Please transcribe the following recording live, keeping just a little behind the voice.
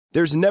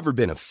There's never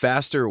been a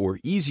faster or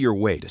easier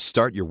way to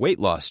start your weight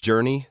loss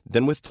journey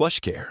than with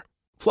PlushCare.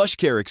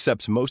 PlushCare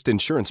accepts most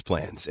insurance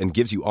plans and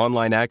gives you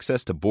online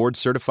access to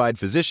board-certified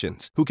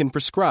physicians who can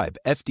prescribe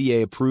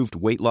FDA-approved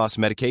weight loss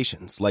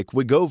medications like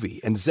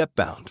Wegovy and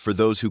Zepbound for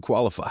those who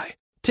qualify.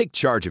 Take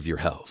charge of your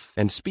health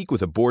and speak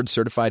with a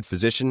board-certified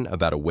physician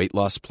about a weight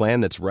loss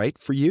plan that's right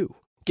for you.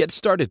 Get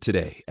started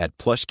today at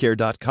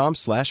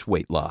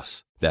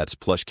plushcare.com/weight-loss. That's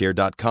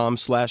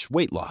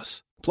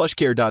plushcare.com/weight-loss.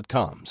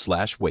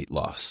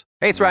 plushcare.com/weight-loss.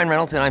 Hey, it's Ryan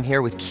Reynolds, and I'm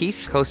here with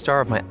Keith,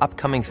 co-star of my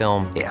upcoming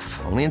film, If,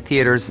 only in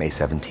theaters May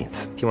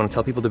 17th. Do you want to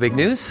tell people the big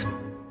news?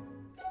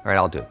 All right,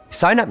 I'll do it.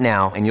 Sign up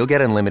now and you'll get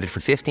unlimited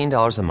for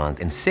 $15 a month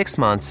and 6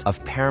 months of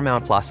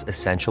Paramount Plus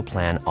Essential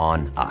Plan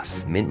on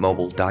us.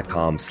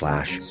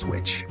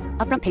 MintMobile.com/switch.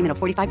 Upfront payment of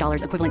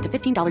 $45 equivalent to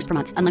 $15 per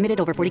month. Unlimited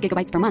over 40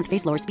 gigabytes per month.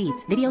 Face lower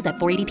speeds. Videos at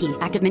 480p.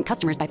 Active Mint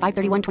customers by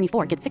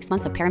 531.24 get 6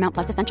 months of Paramount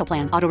Plus Essential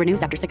Plan. Auto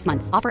renews after 6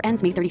 months. Offer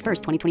ends May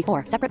 31st,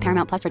 2024. Separate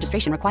Paramount Plus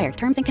registration required.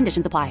 Terms and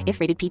conditions apply if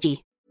rated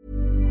PG.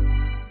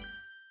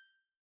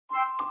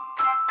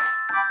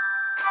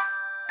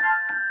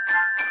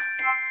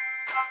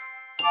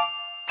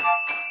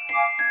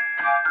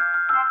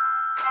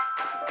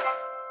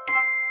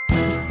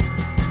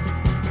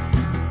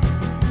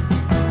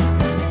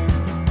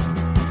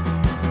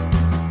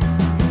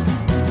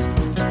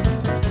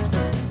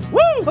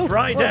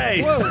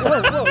 Friday.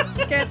 Whoa.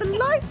 Scared the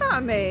life out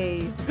of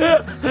me.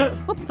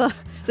 What the?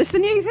 This is the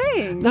new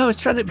thing? No, I was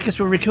trying to, because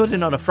we're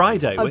recording on a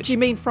Friday. Oh, do you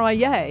mean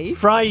Friday?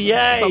 Friday.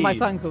 That's what my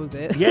son calls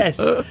it. Yes.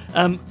 I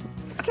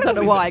don't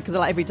know why, because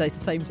like every day's the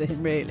same to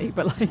him, really.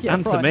 But like, yeah,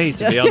 and to me,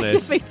 to be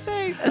honest. Me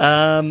too.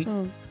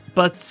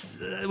 But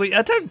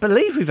I don't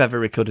believe we've ever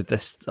recorded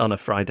this on a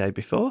Friday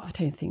before. I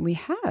don't think we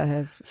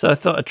have. So I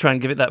thought I'd try and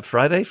give it that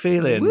Friday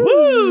feeling.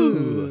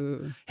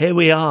 Woo! Here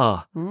we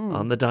are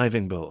on the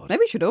diving board.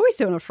 Maybe we should always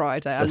do it on a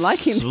Friday. I'm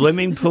liking this.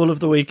 Swimming pool of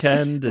the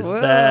weekend is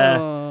there,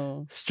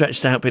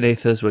 stretched out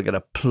beneath us. We're going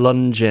to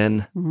plunge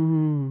in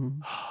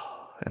in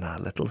our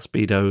little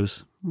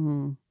Speedos.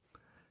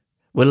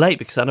 We're late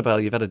because, Annabelle,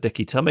 you've had a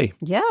dicky tummy.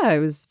 Yeah, I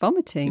was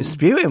vomiting. You're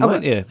spewing,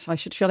 weren't you?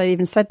 Should I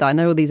even said that? I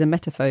know all these are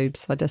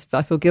emetophobes.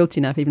 I feel guilty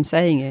now for even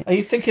saying it. Are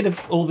you thinking of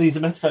all these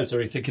emetophobes, or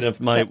are you thinking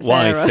of my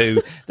wife, who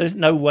there's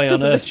no way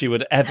on earth she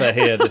would ever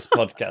hear this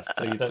podcast,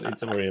 so you don't need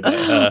to worry about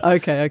her.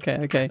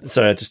 Okay.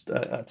 Sorry, I just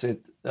had to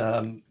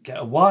get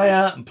a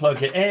wire and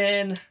plug it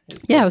in.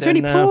 I was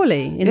really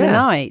poorly in the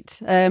night,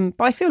 but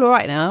I feel all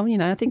right now. You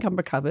know, I think I'm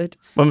recovered.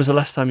 When was the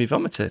last time you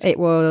vomited? It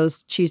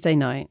was Tuesday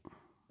night.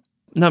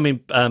 No, I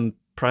mean,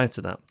 prior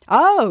to that.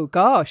 Oh,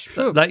 gosh.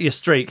 That your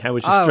streak? How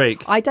was your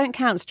streak? I don't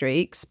count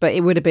streaks, but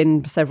it would have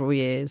been several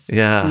years.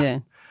 Yeah.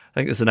 I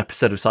think there's an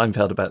episode of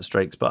Seinfeld about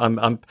streaks, but I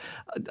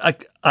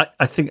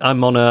think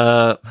I'm on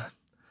I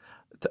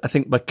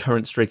think my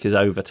current streak is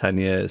over 10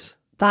 years.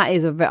 That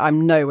is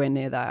I'm nowhere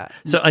near that.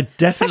 So I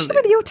definitely... Especially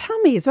with your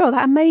tummy as well.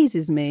 That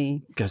amazes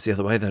me. It goes the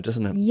other way though,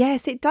 doesn't it?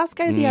 Yes, it does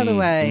go the other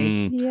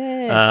way.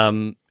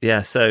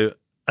 Yes. So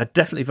I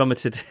definitely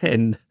vomited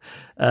in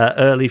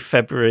early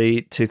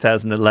February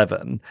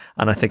 2011,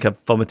 and I think I've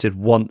vomited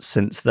once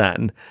since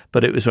then,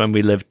 but it was when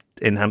we lived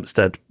in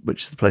Hampstead,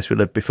 which is the place we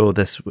lived before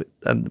this,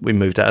 and we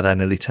moved out of there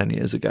nearly 10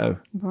 years ago.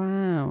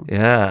 Wow.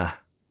 Yeah.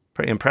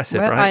 Pretty impressive,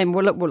 right? I'm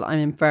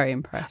very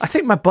impressed. I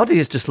think my body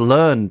has just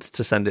learned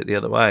to send it the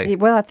other way.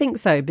 Well, I think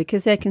so,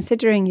 because they're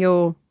considering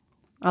your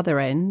other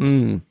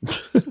end.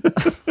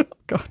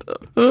 God.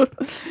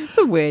 It's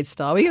a weird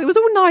style. It was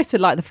all nice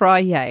with like the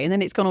Friday, and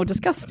then it's gone all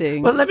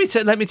disgusting. Well, let me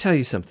tell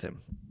you something.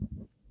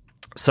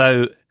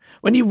 So,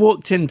 when you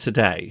walked in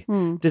today,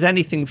 did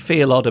anything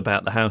feel odd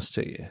about the house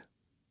to you?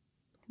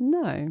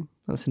 No.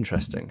 That's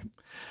interesting.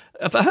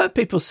 I've heard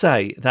people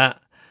say that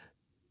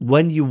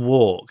when you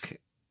walk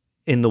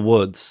in the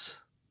woods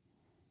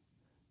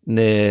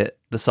near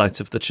the site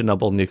of the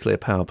Chernobyl nuclear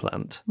power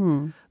plant,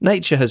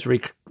 nature has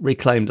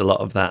reclaimed a lot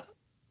of that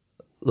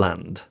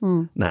land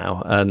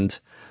now, and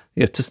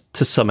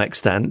to some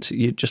extent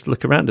you just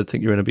look around and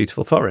think you're in a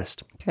beautiful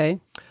forest. Okay.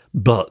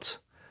 But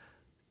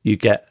you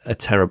get a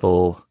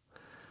terrible,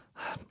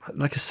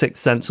 like a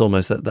sixth sense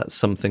almost, that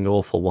something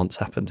awful once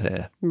happened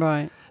here.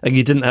 Right. And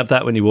you didn't have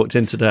that when you walked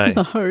in today.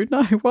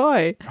 No,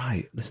 why?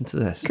 Right, listen to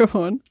this. Go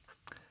on.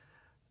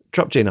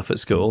 Dropped Jean off at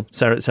school.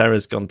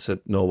 Sarah's gone to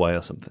Norway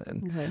or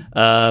something.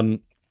 Okay.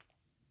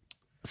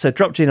 So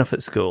dropped Jean off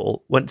at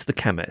school, went to the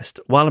chemist.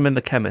 While I'm in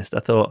the chemist, I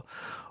thought,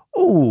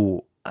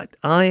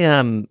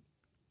 I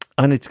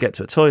need to get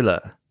to a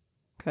toilet.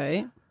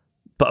 Okay.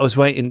 But I was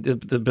waiting.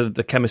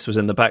 The chemist was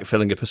in the back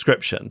filling a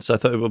prescription, so I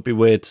thought it would be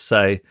weird to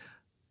say,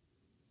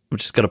 I'm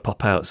just going to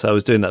pop out. So I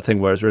was doing that thing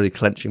where I was really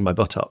clenching my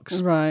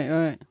buttocks.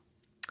 Right.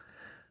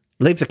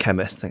 Leave the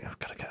chemist, think, I've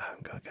got to get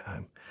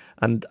home.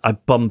 And I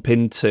bump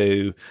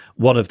into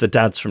one of the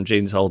dads from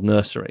Jean's old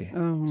nursery.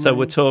 Oh, so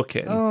we're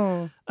talking.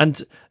 Oh.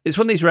 And it's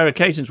one of these rare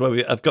occasions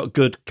where I've got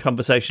good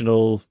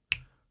conversational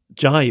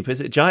jibe. Is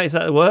it jibe? Is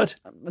that a word?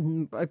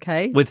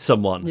 Okay. With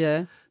someone.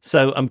 Yeah.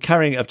 So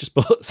I've just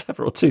bought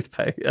several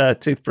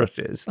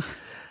toothbrushes.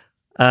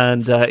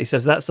 And he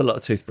says, that's a lot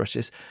of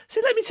toothbrushes.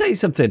 So let me tell you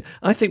something.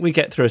 I think we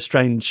get through a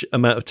strange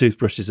amount of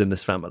toothbrushes in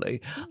this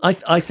family.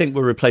 I think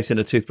we're replacing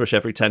a toothbrush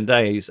every 10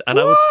 days. And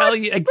I will tell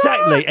you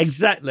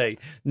exactly.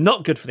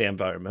 Not good for the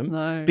environment.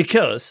 No.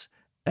 Because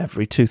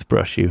every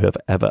toothbrush you have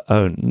ever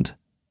owned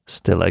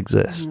still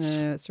exists.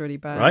 Yeah, it's really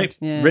bad. Right?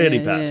 Yeah, really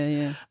yeah, bad.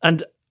 Yeah.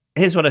 And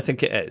here's what I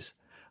think it is.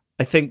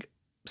 I think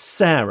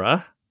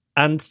Sarah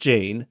and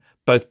Jean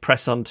both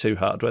press on too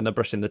hard when they're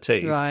brushing the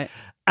teeth. Right.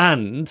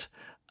 And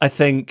I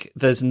think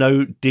there's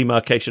no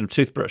demarcation of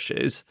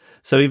toothbrushes.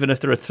 So even if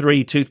there are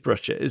 3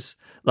 toothbrushes,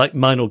 like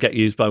mine will get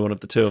used by one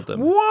of the 2 of them.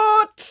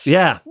 What?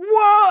 Yeah.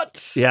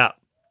 What? Yeah.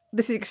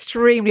 This is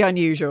extremely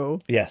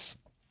unusual. Yes.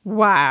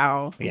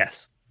 Wow.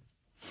 Yes.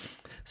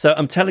 So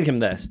I'm telling him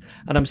this,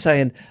 and I'm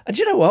saying, and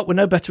do you know what? We're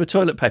no better with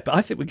toilet paper.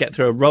 I think we get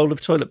through a roll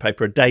of toilet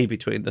paper a day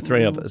between the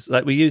 3 of us.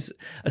 Like, we use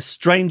a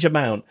strange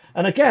amount.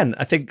 And again,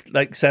 I think,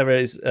 like, Sarah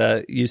is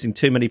using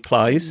too many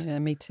plies. Yeah,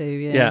 me too.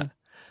 Yeah. Yeah.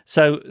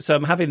 So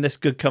I'm having this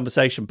good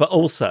conversation, but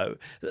also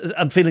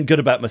I'm feeling good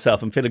about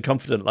myself. I'm feeling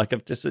confident. Like,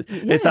 it's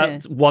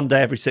that one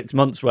day every 6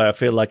 months where I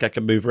feel like I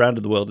can move around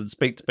in the world and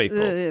speak to people.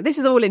 This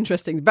is all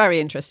interesting,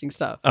 very interesting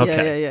stuff.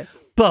 Okay. Yeah.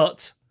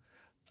 But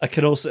I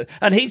can also,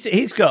 and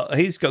he's got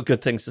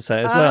good things to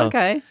say as well.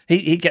 Okay.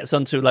 He gets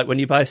onto, like, when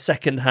you buy a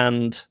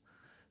second-hand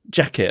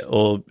jacket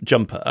or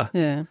jumper.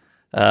 Yeah.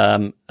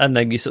 And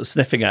then you're sort of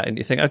sniffing at it and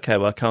you think, okay,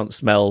 well, I can't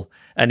smell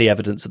any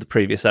evidence of the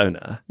previous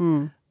owner.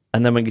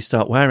 And then when you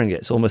start wearing it,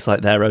 it's almost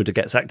like their odour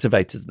gets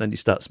activated, and then you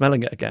start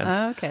smelling it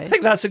again. Okay. I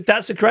think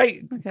that's a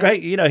great.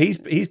 You know,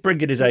 he's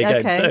bringing his A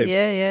game too.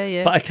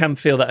 Yeah. But I can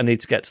feel that I need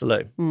to get to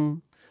the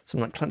loo. So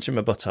I'm like clenching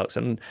my buttocks,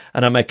 and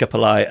I make up a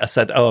lie. I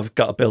said, "Oh, I've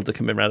got a builder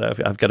coming round.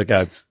 I've got to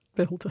go."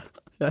 Builder.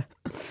 Yeah.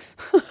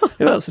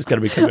 Who else is going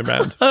to be coming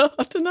round? I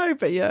don't know,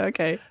 but yeah,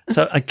 okay.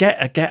 So I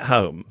get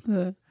home,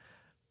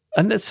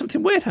 and there's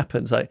something weird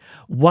happens. Like,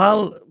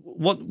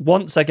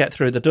 once I get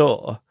through the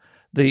door,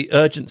 the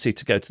urgency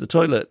to go to the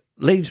toilet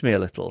leaves me a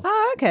little.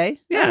 Oh, okay.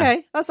 Yeah.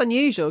 Okay. That's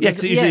unusual. Yeah,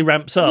 because it usually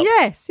ramps up.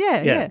 Yes,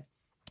 yeah.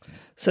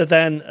 So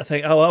then I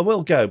think, I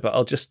will go, but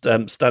I'll just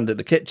stand in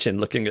the kitchen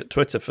looking at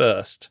Twitter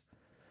first.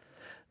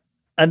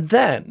 And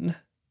then,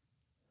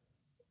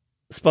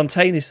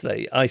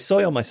 spontaneously, I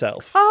soil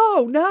myself.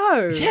 Oh,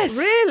 no. Yes.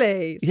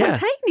 Really? Yeah.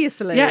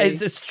 Spontaneously? Yeah,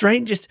 it's the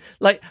strangest.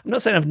 Like, I'm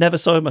not saying I've never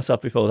soiled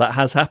myself before. That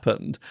has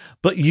happened.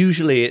 But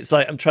usually it's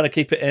like I'm trying to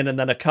keep it in and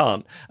then I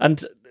can't.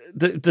 And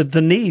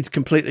the need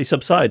completely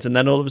subsides. And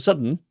then all of a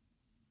sudden,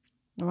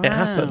 it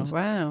happens.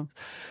 Wow.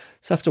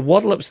 So I have to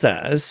waddle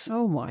upstairs.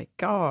 Oh, my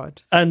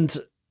God. And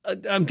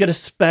I'm going to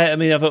spare. I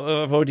mean, I've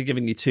already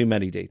given you too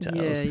many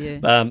details.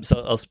 Yeah.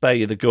 So I'll spare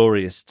you the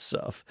goriest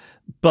stuff.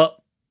 But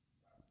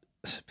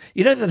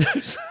you know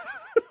that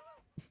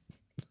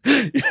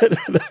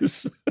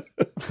those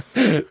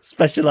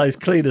specialised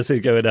cleaners who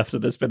go in after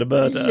there's been a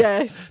murder.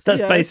 Yes,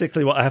 that's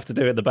basically what I have to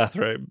do in the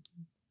bathroom.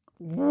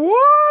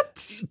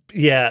 What?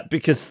 Yeah,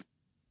 because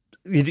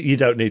you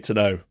don't need to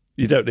know.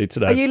 You don't need to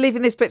know. Are you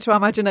leaving this bit to our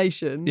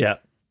imagination? Yeah.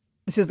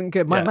 This isn't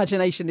good. My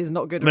imagination is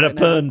not good. I mean, I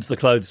burned the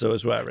clothes I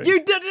was wearing.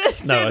 You did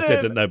it. No, I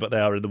didn't. No, but they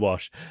are in the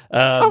wash.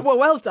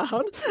 Well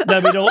done.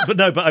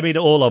 No, I mean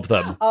all of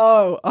them.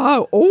 Oh,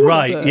 all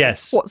right. of them.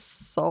 Yes. What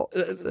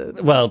socks?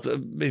 Well, I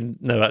mean,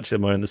 no, actually,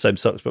 I'm wearing the same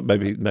socks, but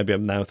maybe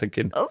I'm now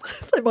thinking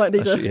they might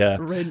need a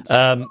rinse.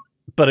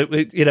 But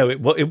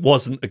it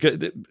wasn't a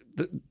good.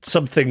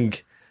 Something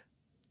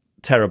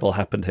terrible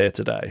happened here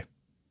today.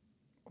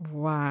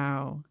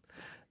 Wow.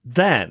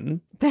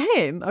 Then,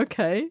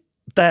 okay.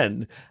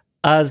 Then,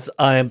 as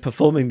I am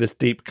performing this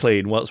deep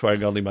clean whilst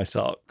wearing only my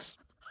socks,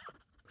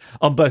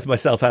 on both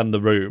myself and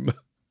the room.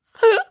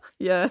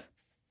 Yeah.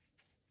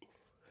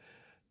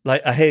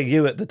 Like, I hear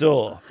you at the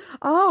door.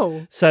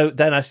 Oh. So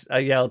then I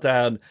yell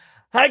down,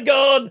 hang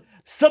on,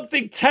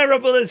 something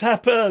terrible has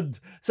happened.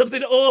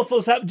 Something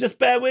awful's happened. Just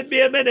bear with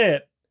me a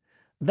minute.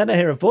 And then I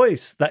hear a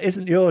voice that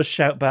isn't yours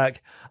shout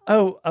back,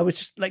 oh, I was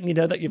just letting you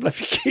know that you've left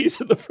your keys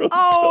at the front door.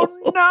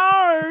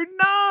 Oh,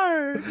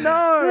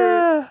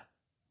 no.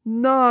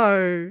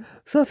 No.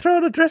 So I throw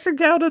on a dressing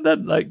gown and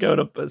then going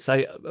up and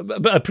say,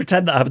 but I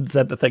pretend that I haven't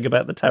said the thing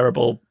about the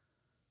terrible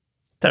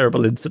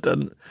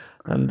incident.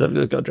 And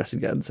I've got a dressing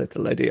gown and say to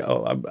the lady,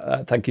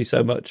 thank you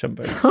so much. I'm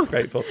very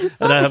grateful.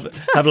 And I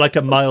have like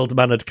a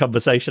mild-mannered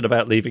conversation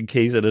about leaving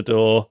keys in a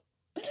door.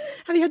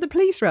 Have you had the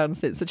police round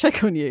since to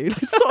check on you?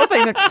 That sort of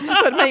thing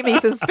that would make me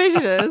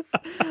suspicious.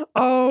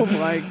 Oh,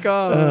 my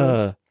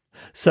God.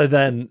 So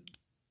then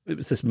it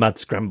was this mad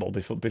scramble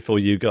before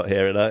you got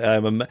here. And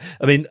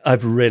I mean,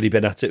 I've really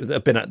been at it.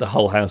 I've been at the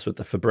whole house with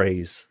the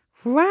Febreze.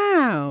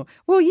 Wow.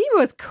 Well, you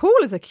were as cool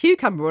as a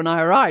cucumber when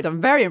I arrived. I'm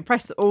very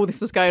impressed that all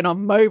this was going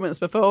on moments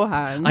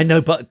beforehand. I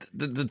know, but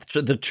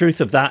the truth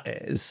of that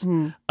is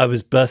I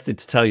was bursting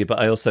to tell you, but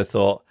I also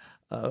thought,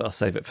 I'll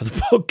save it for the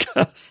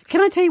podcast.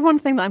 Can I tell you one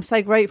thing that I'm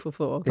so grateful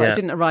for? That I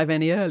didn't arrive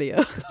any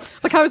earlier.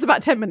 Like, I was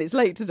about 10 minutes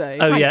late today.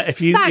 Oh, yeah. If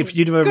you'd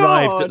have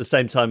arrived at the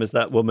same time as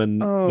that woman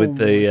with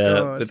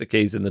the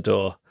keys in the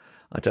door,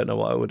 I don't know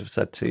what I would have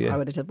said to you. I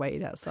would have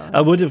waited outside.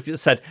 I would have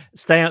said,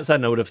 stay outside,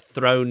 and I would have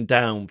thrown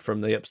down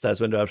from the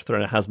upstairs window. I would have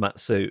thrown a hazmat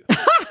suit.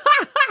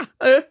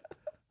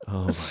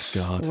 Oh, my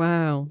God.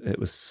 Wow. It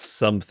was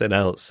something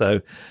else.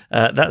 So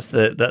that's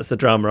the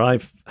drama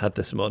I've had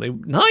this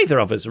morning. Neither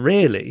of us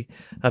really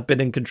have been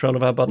in control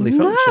of our bodily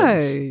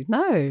functions.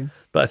 No.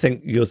 But I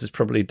think yours is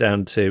probably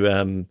down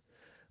to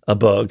a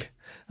bug,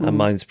 and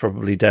mine's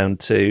probably down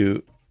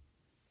to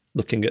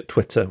looking at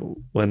Twitter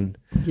when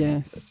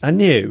Yes. I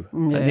knew.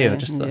 Yeah, I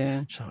just thought,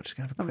 yeah. so I'm just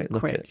going to have a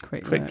Quick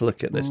quick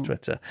look at this Mm.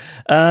 Twitter.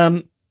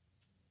 I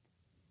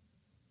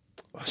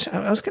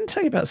was going to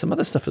tell you about some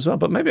other stuff as well,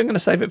 but maybe I'm going to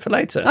save it for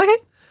later. Okay.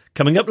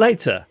 Coming up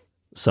later,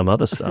 some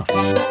other stuff.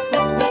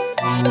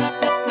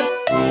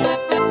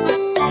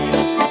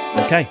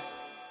 Okay,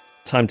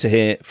 time to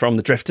hear from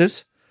the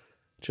Drifters.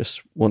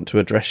 Just want to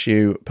address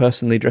you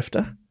personally,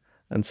 Drifter,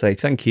 and say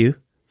thank you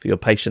for your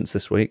patience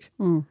this week.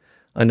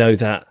 I know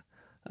that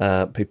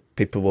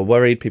people were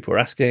worried, people were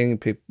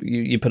asking.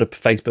 You put up a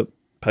Facebook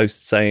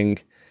post saying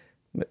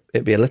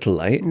it'd be a little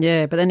late.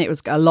 Yeah, but then it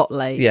was a lot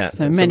late. Yeah,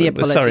 so many we're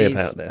apologies. sorry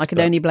about this, I can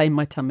but- only blame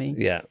my tummy.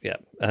 Yeah.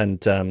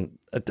 And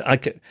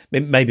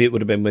maybe it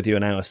would have been with you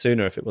an hour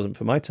sooner if it wasn't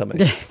for my tummy.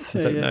 Yes,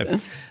 I don't yeah. know.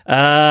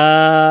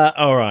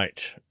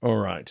 All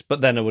right.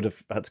 But then I would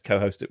have had to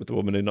co-host it with the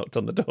woman who knocked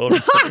on the door,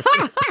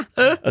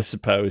 I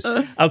suppose.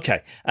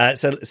 Okay.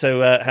 So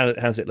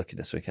how's it looking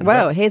this weekend?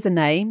 Well, here's a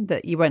name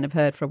that you won't have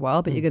heard for a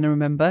while, but you're going to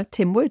remember.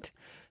 Tim Wood.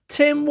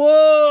 Tim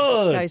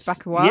Wood! Goes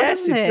back a while, Yes,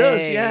 doesn't it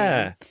does, he?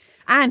 yeah.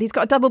 And he's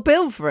got a double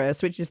bill for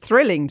us, which is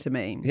thrilling to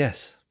me.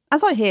 Yes.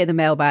 As I hear the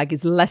mailbag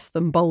is less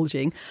than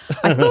bulging,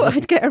 I thought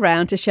I'd get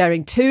around to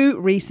sharing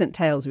 2 recent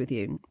tales with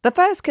you. The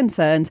first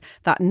concerns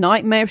that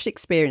nightmarish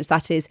experience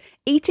that is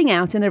eating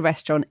out in a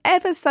restaurant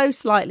ever so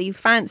slightly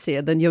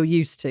fancier than you're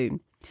used to.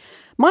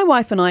 My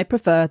wife and I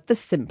prefer the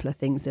simpler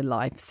things in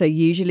life, so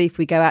usually if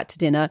we go out to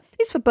dinner,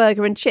 it's for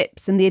burger and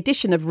chips, and the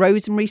addition of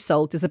rosemary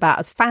salt is about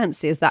as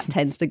fancy as that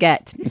tends to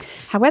get.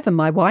 However,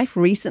 my wife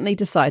recently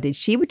decided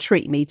she would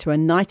treat me to a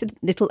nice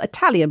little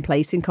Italian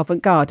place in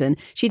Covent Garden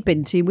she'd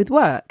been to with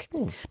work.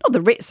 Not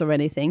the Ritz or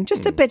anything,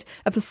 just a bit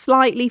of a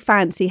slightly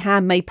fancy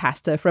handmade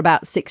pasta for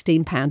about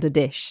 £16 a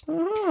dish.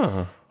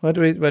 Oh, where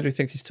do we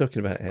think he's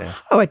talking about here?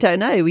 Oh, I don't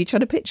know. Were you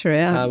trying to picture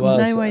it? I have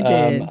no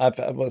idea.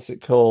 What's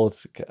it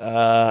called?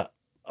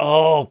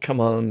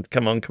 Come on.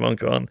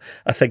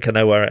 I think I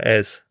know where it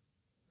is.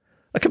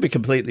 I could be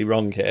completely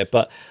wrong here,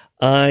 but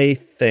I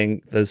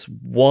think there's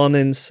one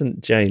in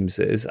St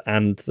James's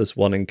and there's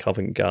one in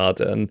Covent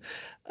Garden,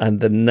 and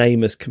the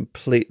name is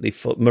completely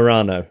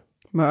Murano.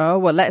 Oh,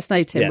 well, let us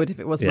know, Tim Yeah, Wood, if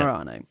it was yeah.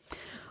 Murano.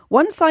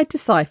 Once I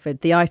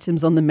deciphered the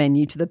items on the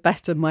menu to the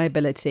best of my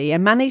ability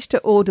and managed to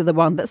order the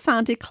one that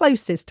sounded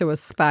closest to a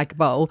spag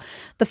bowl,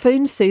 the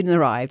food soon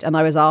arrived and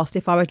I was asked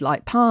if I would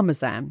like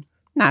parmesan.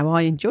 Now,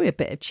 I enjoy a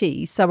bit of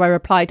cheese, so I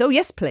replied, "Oh,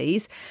 yes,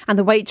 please," and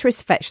the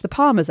waitress fetched the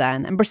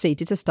parmesan and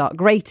proceeded to start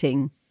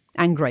grating.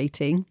 And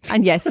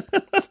yes,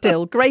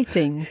 still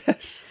grating.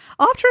 Yes.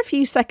 After a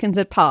few seconds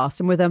had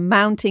passed and with a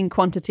mounting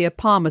quantity of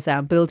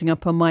parmesan building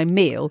up on my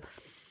meal,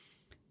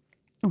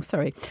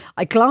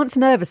 I glanced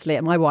nervously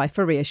at my wife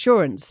for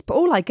reassurance, but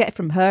all I get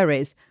from her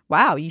is,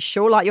 "Wow, you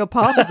sure like your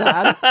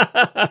parmesan."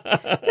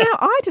 Now,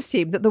 I'd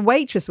assumed that the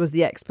waitress was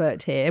the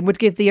expert here and would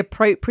give the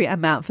appropriate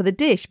amount for the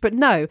dish, but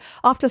no,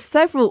 after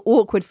several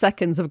awkward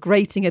seconds of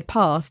grating had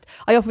passed,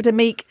 I offered a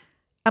meek,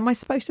 "Am I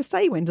supposed to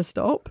say when to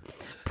stop?"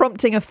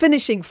 prompting a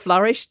finishing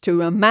flourish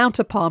to amount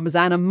of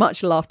parmesan and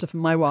much laughter from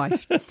my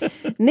wife.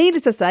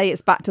 Needless to say,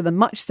 it's back to the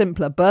much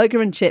simpler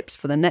burger and chips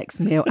for the next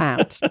meal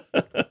out.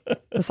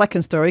 The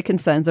second story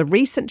concerns a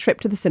recent trip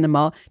to the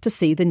cinema to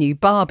see the new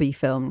Barbie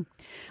film.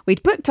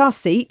 We'd booked our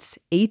seats,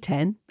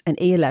 E10 and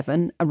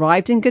E11,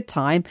 arrived in good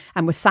time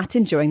and were sat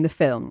enjoying the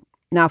film.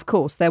 Now, of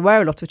course, there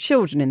were a lot of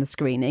children in the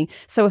screening,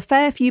 so a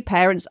fair few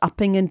parents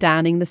upping and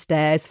downing the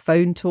stairs,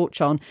 phone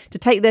torch on, to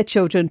take their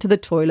children to the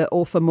toilet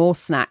or for more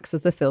snacks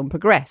as the film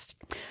progressed.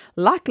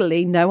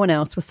 Luckily, no one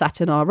else was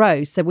sat in our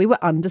rows, so we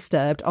were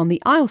undisturbed on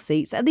the aisle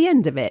seats at the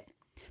end of it.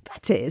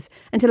 That is,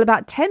 until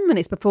about 10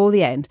 minutes before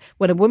the end,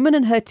 when a woman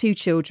and her 2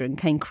 children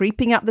came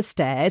creeping up the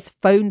stairs,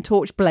 phone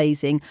torch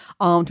blazing,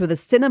 armed with a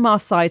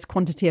cinema-sized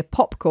quantity of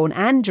popcorn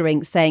and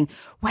drinks, saying,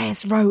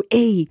 "Where's row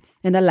E?"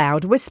 in a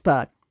loud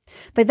whisper.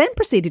 They then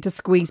proceeded to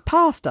squeeze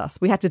past us.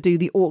 We had to do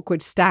the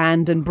awkward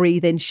stand and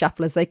breathe in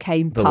shuffle as they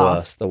came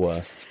past. The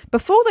worst.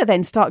 Before they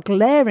then start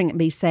glaring at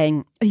me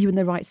saying, "Are you in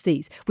the right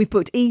seats? We've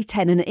booked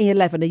E10 and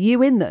E11. Are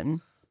you in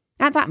them?"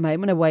 At that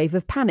moment, a wave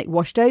of panic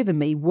washed over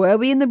me. Were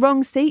we in the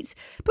wrong seats?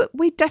 But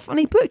we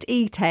definitely booked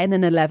E10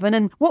 and 11,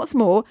 and what's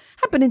more,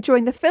 had been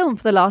enjoying the film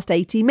for the last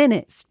 80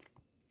 minutes.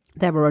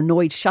 There were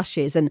annoyed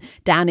shushes and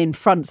down-in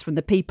fronts from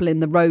the people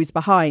in the rows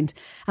behind,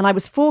 and I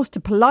was forced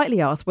to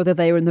politely ask whether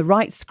they were in the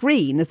right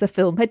screen as the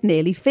film had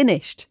nearly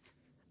finished.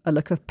 A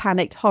look of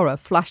panicked horror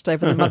flashed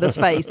over the mother's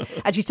face,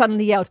 and she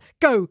suddenly yelled,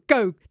 "Go,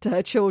 go," to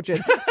her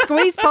children,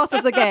 squeezed past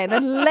us again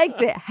and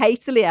legged it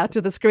hastily out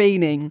of the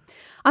screening.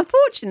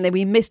 Unfortunately,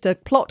 we missed a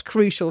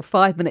plot-crucial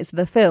 5 minutes of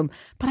the film,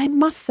 but I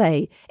must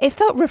say, it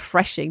felt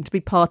refreshing to be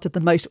part of the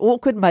most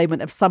awkward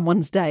moment of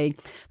someone's day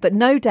that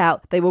no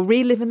doubt they will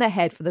relive in their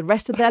head for the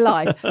rest of their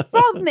life,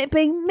 rather than it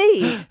being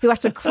me who has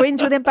to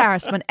cringe with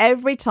embarrassment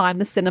every time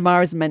the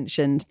cinema is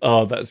mentioned.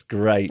 Oh, that's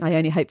great. I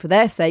only hope for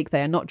their sake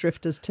they are not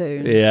drifters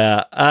too.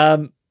 Yeah.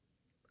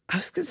 I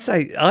was going to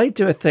say, I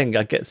do a thing.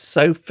 I get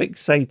so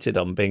fixated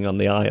on being on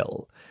the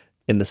aisle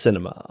in the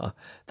cinema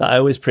that I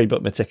always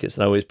pre-book my tickets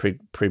and I always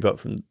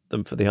pre-book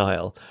them for the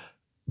aisle.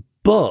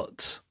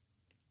 But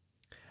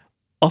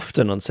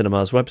often on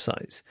cinemas'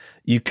 websites,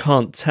 you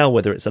can't tell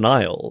whether it's an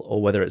aisle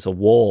or whether it's a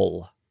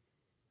wall.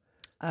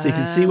 So you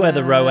can see where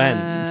the row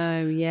ends.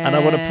 Yeah. And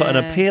I want to put an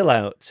appeal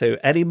out to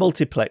any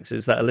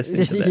multiplexes that are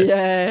listening to this.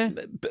 Yeah.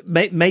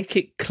 Make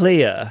it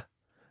clear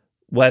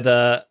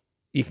whether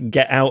you can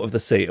get out of the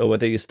seat or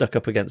whether you're stuck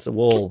up against the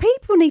wall. Because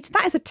people need to,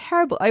 that is a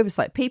terrible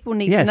oversight. People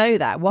need to know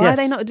that. Why are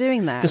they not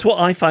doing that? Because what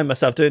I find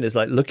myself doing is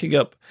like looking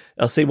up,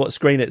 I'll see what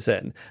screen it's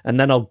in, and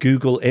then I'll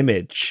Google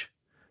image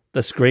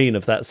the screen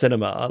of that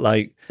cinema,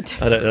 like,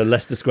 I don't know,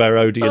 Leicester Square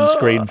Odeon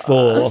screen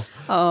 4.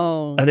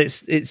 Oh. And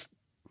it's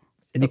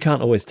and you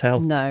can't always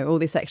tell. No, all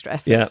this extra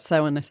effort is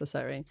so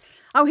unnecessary.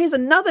 Oh, here's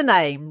another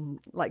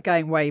name, like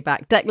going way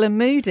back. Declan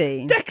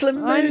Moody. Declan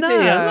Moody,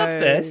 I love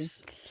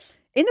this.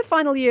 In the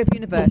final year of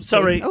university...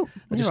 Sorry, I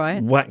just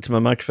whacked my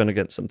microphone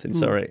against something,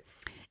 sorry.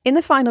 In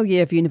the final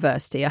year of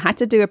university, I had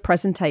to do a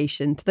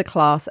presentation to the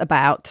class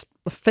about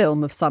a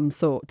film of some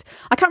sort.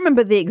 I can't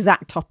remember the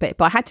exact topic,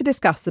 but I had to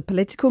discuss the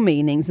political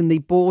meanings and the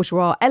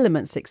bourgeois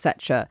elements,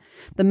 etc.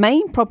 The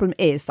main problem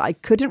is that I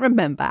couldn't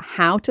remember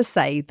how to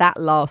say that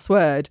last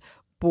word.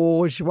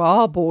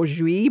 Bourgeois,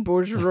 bourgeois,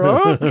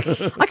 bourgeois.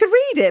 I could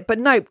read it, but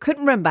nope,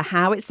 couldn't remember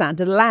how it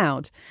sounded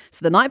aloud.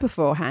 So the night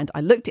beforehand, I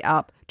looked it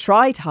up,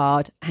 tried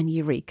hard, and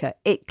eureka,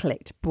 it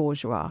clicked.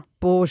 Bourgeois,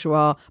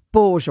 bourgeois,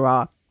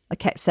 bourgeois. I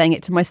kept saying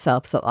it to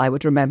myself so that I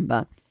would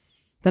remember.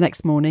 The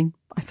next morning,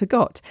 I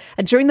forgot.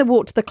 And during the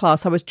walk to the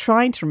class, I was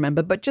trying to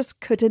remember, but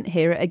just couldn't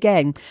hear it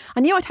again. I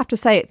knew I'd have to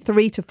say it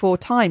 3 to 4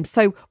 times.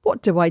 So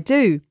what do? I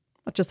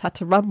just had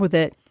to run with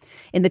it.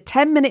 In the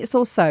 10 minutes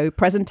or so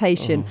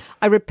presentation,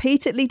 I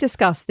repeatedly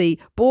discussed the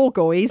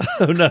bourgeois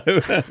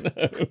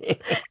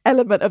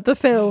element of the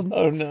film.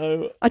 Oh,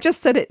 no. I just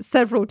said it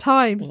several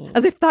times,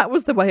 as if that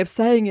was the way of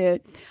saying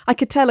it. I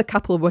could tell a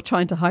couple were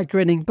trying to hide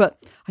grinning,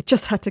 but I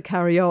just had to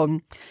carry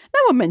on. No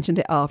one mentioned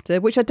it after,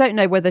 which I don't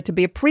know whether to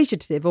be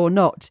appreciative or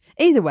not.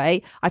 Either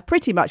way, I've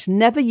pretty much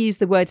never used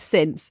the word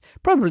since,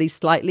 probably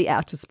slightly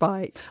out of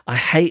spite. I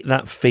hate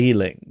that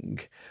feeling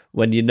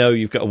when you know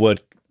you've got a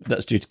word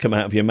that's due to come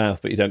out of your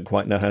mouth, but you don't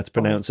quite know how to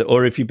pronounce it.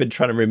 Or if you've been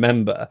trying to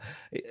remember,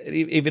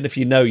 even if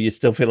you know, you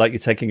still feel like you're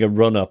taking a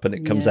run up and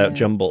it comes out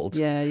jumbled.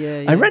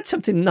 Yeah. I read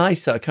something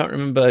nice. I can't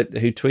remember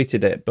who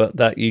tweeted it, but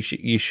that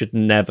you should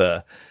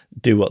never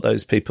do what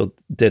those people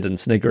did and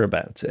snigger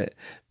about it,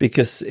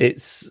 because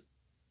it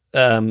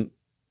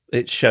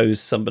shows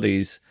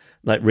somebody's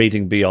like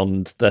reading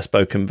beyond their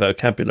spoken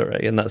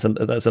vocabulary, and that's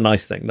a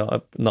nice thing,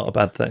 not a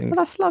bad thing. Well,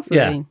 that's lovely.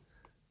 Yeah.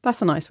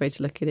 That's a nice way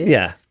to look at it.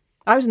 Yeah.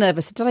 I was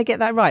nervous. Did I get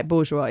that right?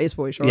 Bourgeois is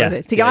bourgeois. Yeah. Isn't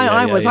it? See,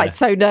 I was like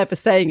so nervous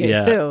saying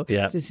it still.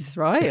 Yeah. Is this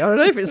right? I don't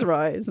know if it's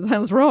right. It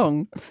sounds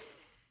wrong.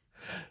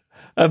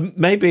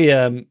 Maybe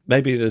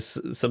there's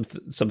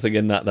something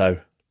in that though.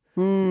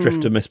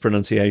 Drifter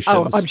mispronunciations.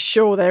 Oh, I'm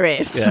sure there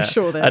is. Yeah. I'm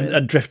sure there is.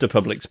 And drifter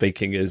public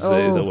speaking is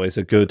always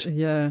a good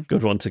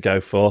one to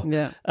go for.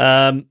 Yeah.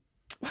 How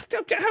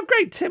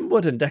great Tim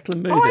Wood and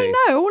Declan Moody. Oh, I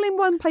know, all in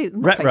one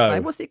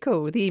Retro. What's it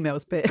called? The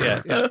emails bit.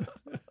 Yeah.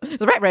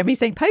 It's retro, me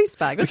saying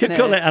postbag, We wasn't could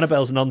call it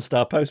Annabelle's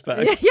non-star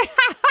postbag.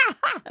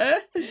 Yeah.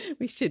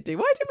 We should do.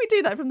 Why didn't we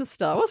do that from the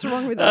start? What's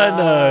wrong with that? I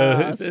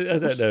know. I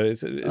don't know.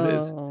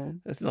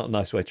 It's not a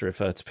nice way to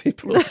refer to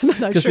people.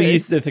 Because we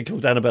used to think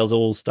of Annabelle's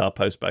all-star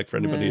postbag for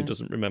anybody who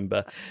doesn't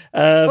remember.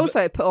 Also,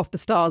 it put off the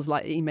stars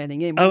like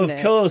emailing in. Oh,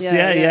 of course.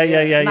 Yeah.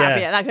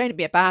 That could only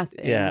be a bad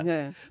thing.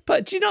 Yeah.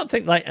 But do you not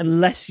think, like,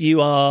 unless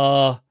you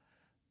are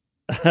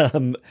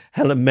Helen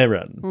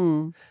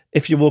Mirren,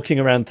 if you're walking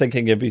around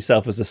thinking of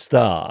yourself as a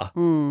star,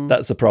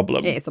 that's a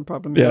problem. It's a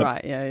problem. You're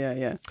right.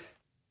 Yeah.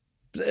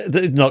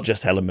 Not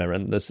just Helen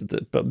Mirren.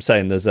 But I'm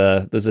saying there's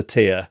a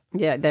tier.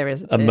 Yeah, there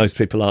is a tier. And most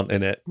people aren't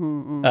in it.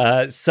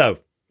 So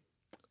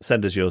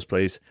send us yours,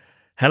 please.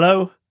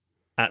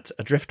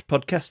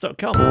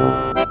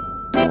 hello@adriftpodcast.com.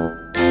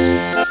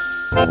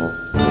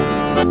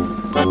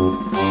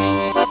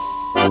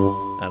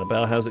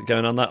 Annabelle, how's it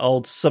going on that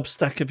old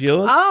Substack of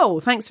yours? Oh,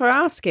 thanks for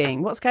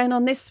asking. What's going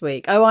on this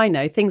week? Oh, I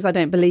know. Things I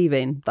don't believe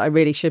in that I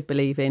really should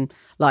believe in.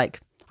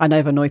 Like, I know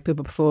I've annoyed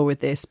people before with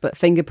this, but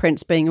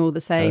fingerprints being all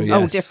the same,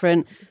 all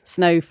different,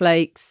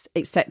 snowflakes,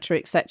 etc.,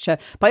 etc.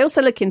 But I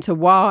also look into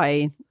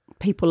why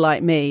people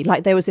like me,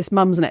 like there was this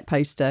Mumsnet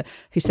poster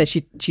who said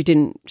she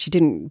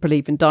didn't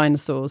believe in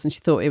dinosaurs and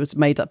she thought it was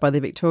made up by the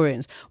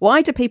Victorians.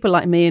 Why do people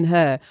like me and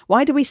her,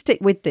 why do we stick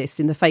with this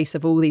in the face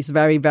of all these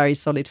very, very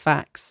solid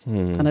facts?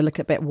 And I look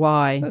at a bit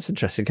why. That's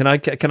interesting. Can I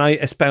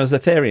espouse a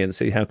theory and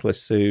see how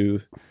close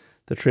to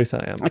The truth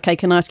I am. Okay,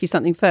 can I ask you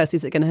something first?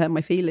 Is it going to hurt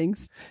my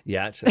feelings?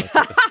 Yeah, actually,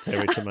 I keep the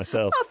theory to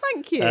myself. Oh,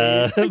 thank you.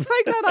 I'm so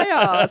glad I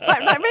asked.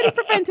 That really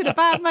prevented a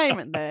bad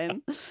moment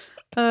then.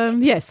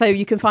 So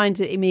you can find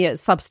me at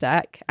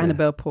Substack,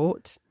 Annabelle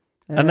Port.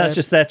 And that's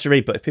just there to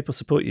read, but if people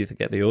support you, they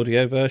get the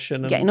audio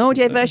version. You get an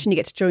audio version, you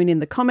get to join in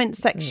the comments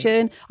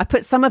section. I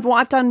put some of what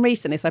I've done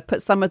recently, so I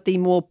put some of the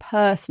more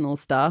personal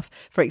stuff,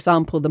 for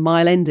example, the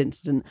Mile End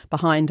incident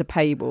behind a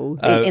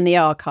paywall in the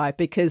archive,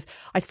 because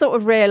I sort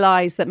of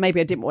realised that maybe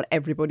I didn't want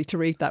everybody to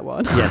read that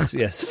one.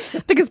 Yes.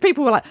 Because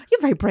people were like, you're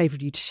very brave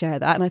of you to share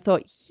that. And I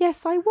thought,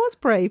 yes, I was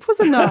brave,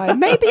 wasn't I?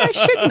 Maybe I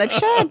shouldn't have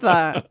shared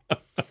that.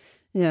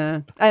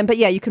 Yeah. But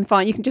yeah, you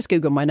can just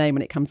Google my name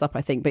when it comes up,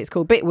 I think. But it's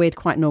called Bit Weird,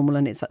 Quite Normal,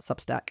 and it's at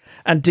Substack.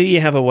 And do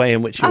you have a way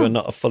in which you are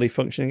not a fully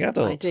functioning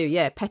adult? I do,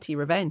 yeah. Petty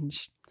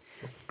Revenge.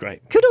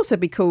 Great. Could also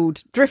be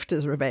called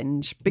Drifter's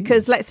Revenge,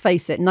 because let's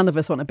face it, none of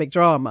us want a big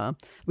drama.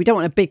 We don't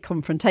want a big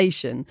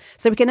confrontation.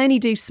 So we can only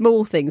do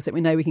small things that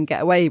we know we can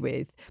get away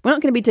with. We're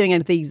not going to be doing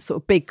any of these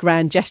sort of big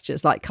grand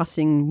gestures like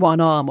cutting one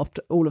arm off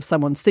all of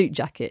someone's suit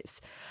jackets.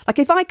 Like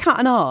if I cut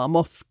an arm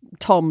off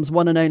Tom's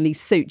one and only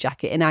suit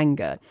jacket in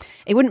anger,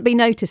 it wouldn't be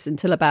noticed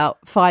until about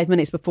 5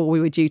 minutes before we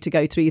were due to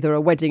go to either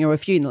a wedding or a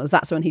funeral, as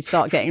that's when he'd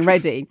start getting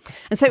ready.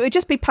 And so it would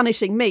just be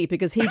punishing me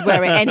because he'd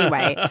wear it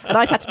anyway, and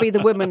I'd have to be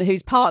the woman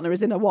whose partner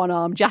is in a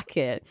one-arm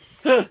jacket.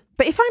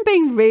 But if I'm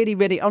being really,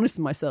 really honest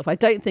with myself, I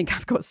don't think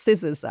I've got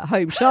scissors at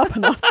home sharp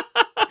enough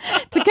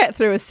to get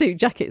through a suit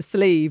jacket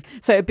sleeve.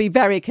 So it'd be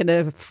very kind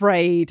of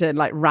frayed and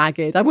like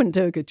ragged. I wouldn't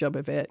do a good job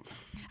of it.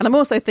 And I'm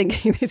also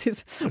thinking, this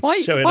is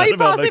why are you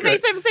passing me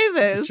some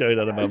scissors? Showing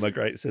Annabelle my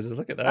great scissors.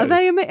 Look at those. Are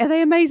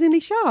they amazingly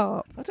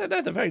sharp? I don't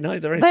know. They're very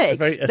nice. They're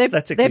very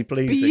aesthetically they're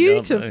pleasing.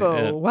 Beautiful.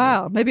 Aren't they? Yeah.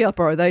 Wow. Maybe I'll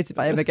borrow those if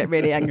I ever get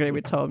really angry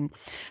with Tom.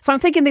 So I'm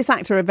thinking this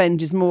act of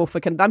revenge is more for.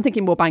 I'm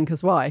thinking more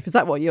Banker's Wife. Is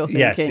that what you're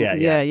thinking?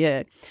 Yes.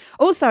 Yeah.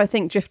 Also, I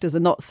think drifters are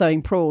not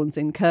sewing prawns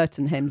in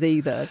curtain hems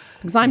either,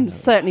 because I'm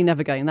certainly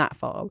never going that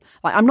far.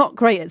 Like I'm not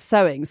great at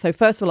sewing, so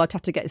first of all, I'd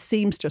have to get a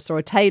seamstress or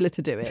a tailor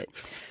to do it,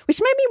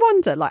 which made me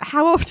wonder, like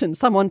how often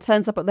someone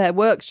turns up at their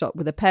workshop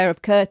with a pair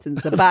of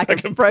curtains, a bag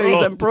of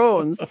frozen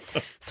prawns.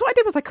 So what I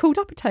did was I called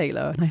up a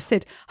tailor and I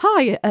said,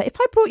 "Hi, if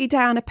I brought you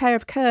down a pair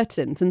of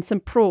curtains and some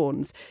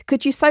prawns,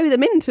 could you sew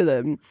them into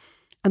them?"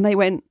 And they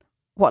went,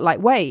 "What, like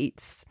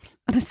weights?"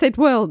 And I said,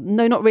 "Well,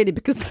 no, not really,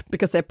 because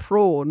they're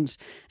prawns."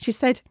 She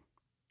said,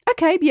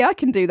 "Okay, yeah, I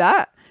can do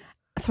that."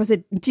 So I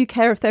said, "Do you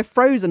care if they're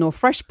frozen or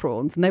fresh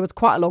prawns?" And there was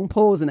quite a long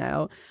pause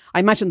now. I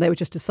imagine they were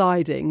just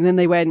deciding. And then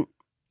they went,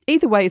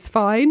 "Either way is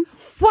fine."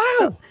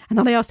 Wow. And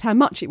then I asked how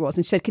much it was.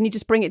 And she said, "Can you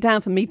just bring it down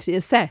for me to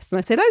assess?" And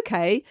I said,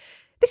 "Okay.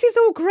 This is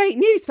all great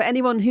news for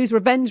anyone who's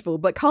revengeful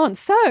but can't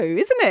sew,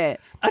 isn't it?"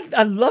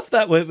 I love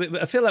that.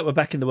 I feel like we're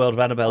back in the world of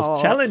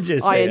Annabelle's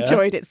challenges here. I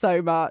enjoyed it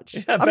so much.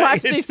 Yeah, I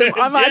might have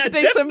to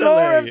do some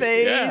more of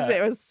these. Yeah.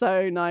 It was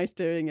so nice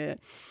doing it.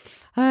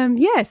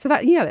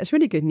 That's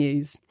really good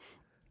news.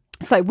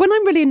 So when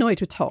I'm really annoyed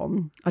with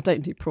Tom, I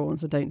don't do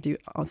prawns, I don't do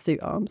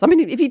suit arms. I mean,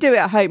 if you do it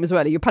at home as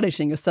well, you're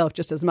punishing yourself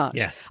just as much.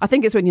 Yes. I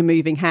think it's when you're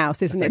moving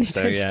house, isn't it? You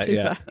so, tend to do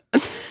yeah.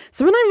 that.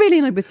 So when I'm really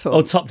annoyed with Tom...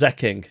 Oh, top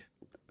decking.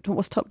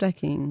 What's top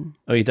decking?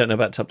 Oh, you don't know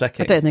about top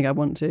decking? I don't think I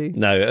want to.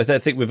 No, I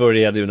think we've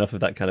already had enough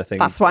of that kind of thing.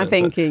 That's what I'm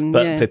thinking.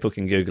 But people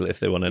can Google it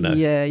if they want to know.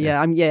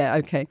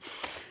 Okay.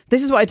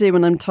 This is what I do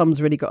when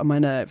Tom's really got on my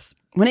nerves.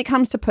 When it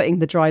comes to putting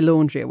the dry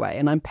laundry away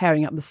and I'm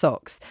pairing up the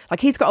socks, like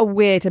he's got a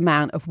weird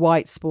amount of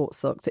white sports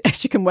socks,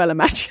 as you can well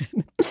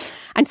imagine.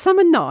 And some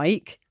are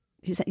Nike.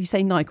 You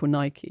say Nike or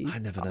Nike? I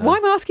never know. Why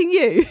am I asking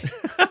you?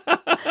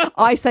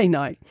 I say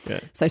Nike. Yeah.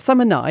 So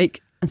some are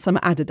Nike and some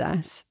are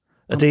Adidas.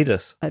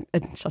 Adidas.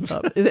 Shut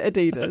up. Is it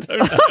Adidas?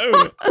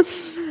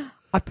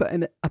 I don't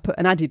know. I put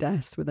an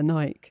Adidas with a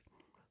Nike.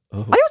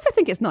 Oh. I also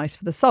think it's nice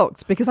for the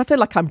socks because I feel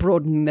like I'm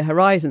broadening the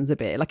horizons a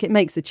bit. Like it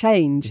makes a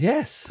change.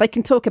 Yes. They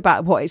can talk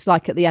about what it's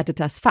like at the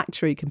Adidas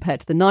factory compared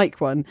to the Nike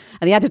one.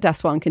 And the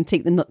Adidas one can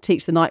teach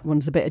the Nike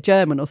ones a bit of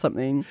German or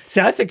something.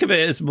 See, I think of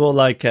it as more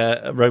like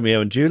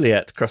Romeo and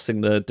Juliet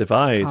crossing the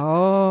divide.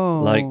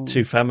 Oh. Like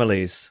two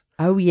families.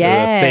 Oh,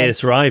 yeah.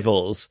 Fierce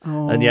rivals.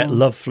 And yet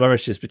love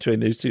flourishes between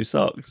these two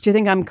socks. Do you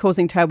think I'm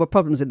causing terrible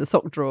problems in the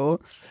sock drawer?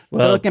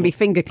 Well, they're going to be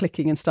finger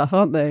clicking and stuff,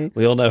 aren't they?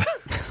 We all know...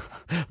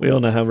 We all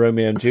know how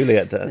Romeo and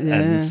Juliet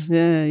ends.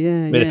 Yeah.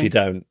 I mean, if you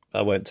don't,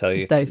 I won't tell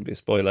you. It'd be a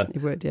spoiler.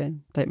 You would, yeah.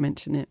 Don't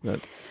mention it. No.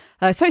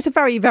 So it's a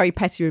very, very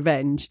petty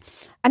revenge.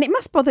 And it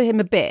must bother him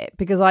a bit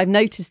because I've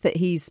noticed that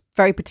he's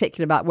very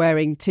particular about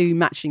wearing two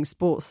matching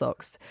sports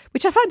socks,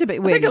 which I find a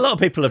bit weird. I think a lot of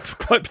people are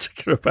quite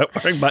particular about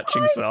wearing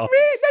matching socks.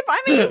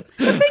 The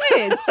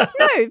thing is, but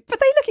they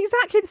look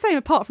exactly the same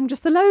apart from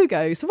just the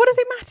logo. So what does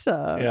it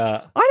matter?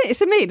 Yeah.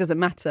 To me, it doesn't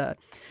matter.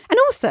 And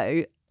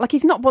also... like,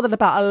 he's not bothered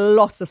about a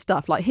lot of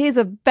stuff. Like, here's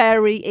a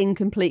very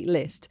incomplete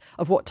list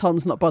of what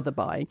Tom's not bothered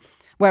by.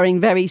 Wearing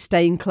very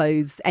stained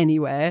clothes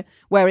anywhere.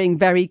 Wearing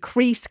very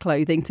creased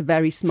clothing to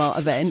very smart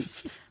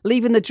events.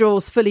 Leaving the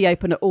drawers fully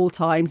open at all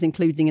times,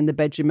 including in the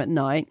bedroom at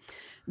night.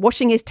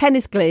 washing his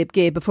tennis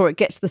gear before it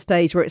gets to the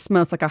stage where it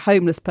smells like a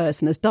homeless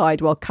person has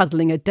died while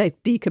cuddling a dead,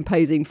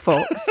 decomposing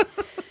fox.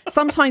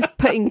 Sometimes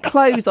putting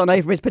clothes on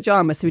over his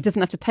pyjamas so he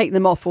doesn't have to take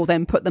them off or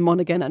then put them on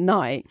again at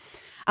night.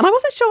 And I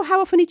wasn't sure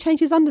how often he changed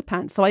his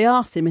underpants, so I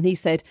asked him and he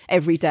said,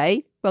 every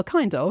day. Well,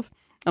 kind of.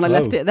 And I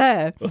left it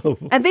there.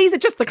 And these are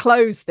just the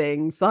clothes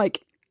things.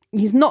 Like,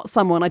 he's not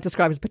someone I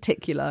describe as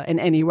particular in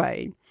any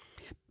way.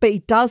 But he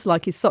does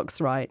like his socks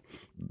right.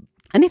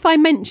 And if I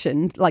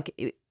mentioned,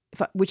 like,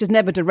 which is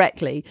never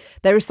directly,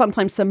 there is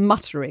sometimes some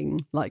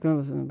muttering, like,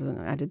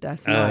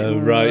 Adidas.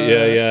 Right,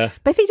 yeah.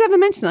 But if he's ever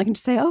mentioned it, I can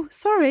just say, oh,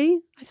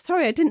 sorry,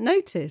 I didn't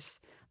notice.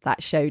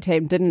 That showed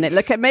him, didn't it?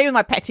 Look at me with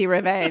my petty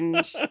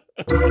revenge.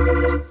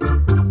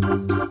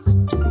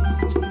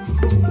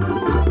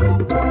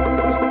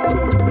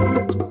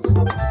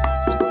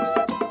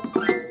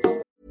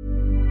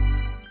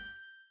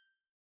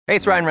 Hey,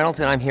 it's Ryan Reynolds,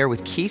 and I'm here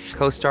with Keith,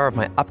 co-star of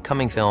my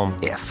upcoming film,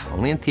 If,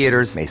 only in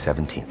theaters May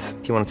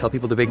 17th. Do you want to tell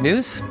people the big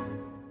news?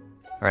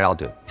 All right, I'll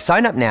do it.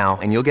 Sign up now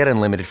and you'll get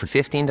unlimited for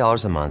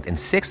 $15 a month and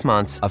 6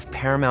 months of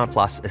Paramount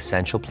Plus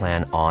Essential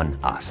Plan on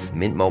us.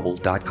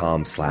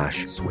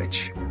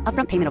 MintMobile.com/switch.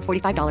 Upfront payment of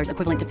 $45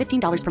 equivalent to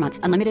 $15 per month.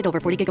 Unlimited over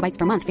 40 gigabytes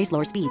per month. Face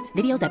lower speeds.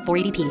 Videos at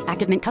 480p.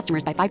 Active Mint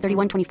customers by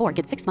 531.24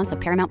 get 6 months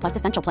of Paramount Plus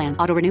Essential Plan.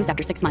 Auto renews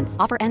after 6 months.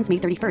 Offer ends May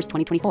 31st,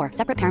 2024.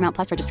 Separate Paramount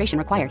Plus registration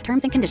required.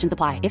 Terms and conditions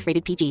apply if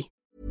rated PG.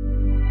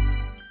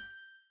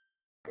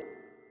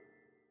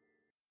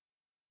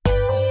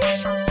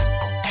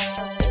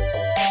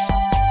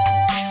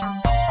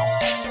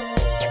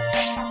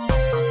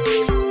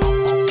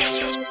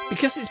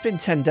 Because it's been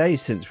 10 days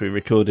since we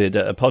recorded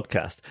a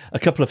podcast, a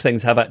couple of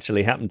things have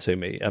actually happened to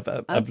me.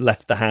 I've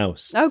left the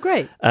house. Oh,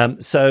 great.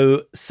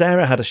 So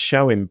Sarah had a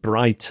show in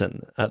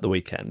Brighton at the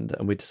weekend,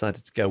 and we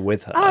decided to go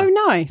with her. Oh,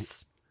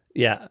 nice.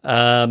 Yeah.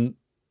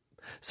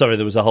 Sorry,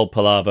 there was a whole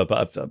palaver,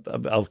 but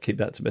I'll keep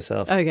that to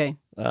myself. Okay.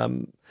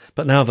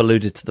 But now I've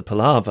alluded to the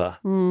palaver.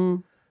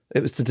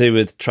 It was to do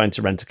with trying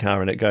to rent a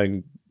car and it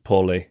going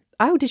poorly.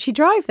 Oh, did she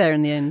drive there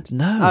in the end?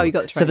 No. Oh, you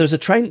got the train. So there was a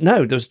train.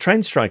 No, there was a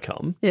train strike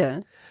on.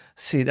 Yeah.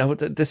 See,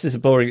 this is a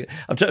boring.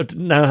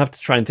 Now I have to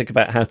try and think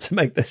about how to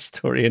make this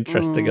story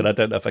interesting, and I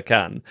don't know if I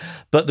can.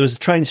 But there was a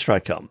train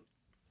strike on,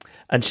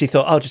 and she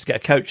thought, I'll just get a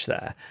coach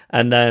there.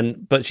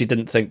 But she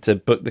didn't think to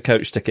book the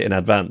coach ticket in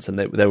advance, and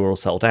they were all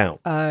sold out.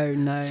 Oh,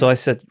 no. So I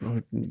said,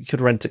 well, you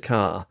could rent a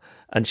car.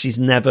 And she's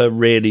never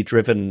really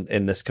driven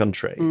in this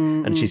country,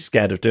 and she's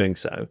scared of doing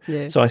so.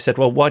 Yeah. So I said,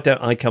 well, why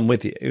don't I come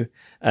with you?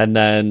 And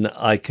then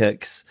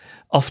cause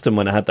often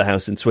when I had the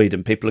house in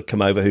Sweden, people had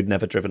come over who'd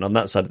never driven on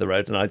that side of the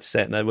road, and I'd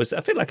sit and I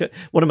feel like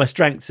one of my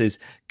strengths is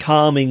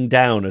calming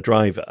down a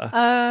driver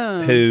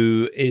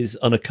who is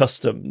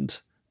unaccustomed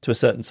to a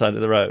certain side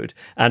of the road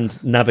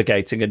and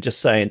navigating and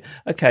just saying,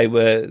 okay,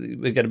 we're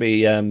going to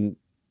be...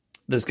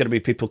 there's going to be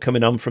people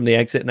coming on from the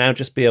exit now.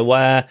 Just be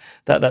aware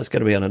that that's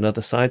going to be on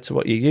another side to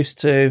what you're used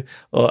to.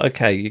 Or,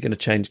 okay, you're going to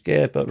change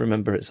gear, but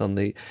remember it's on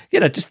the,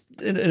 just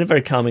in a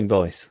very calming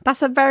voice.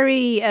 That's a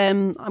very,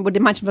 I would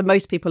imagine for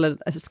most people,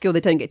 a skill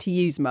they don't get to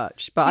use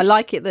much. But I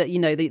like it that,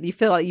 that you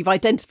feel like you've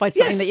identified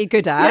something that you're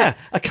good at. Yeah,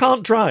 I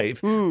can't drive,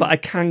 but I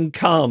can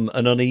calm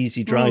an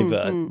uneasy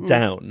driver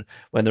down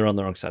when they're on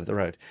the wrong side of the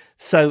road.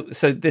 So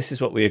this is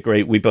what we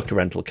agree. We book a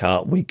rental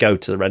car. We go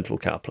to the rental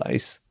car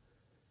place.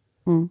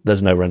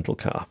 There's no rental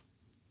car.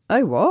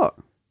 Oh, what?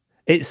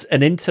 It's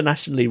an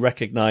internationally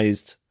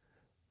recognised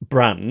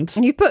brand.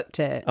 And you booked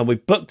it? And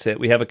we've booked it.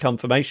 We have a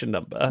confirmation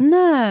number.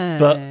 No.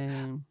 But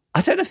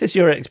I don't know if this is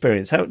your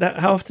experience. How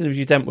often have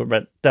you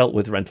dealt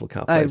with rental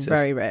car places? Oh,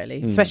 very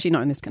rarely. Especially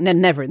not in this country.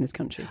 Never in this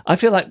country. I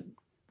feel like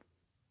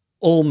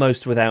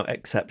almost without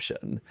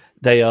exception,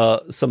 they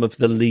are some of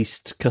the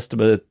least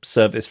customer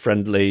service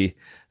friendly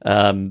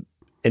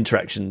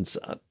interactions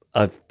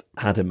I've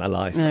had in my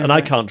life. And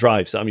I can't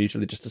drive, so I'm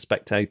usually just a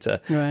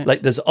spectator. Right.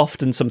 Like, there's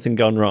often something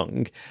gone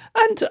wrong,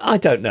 and I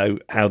don't know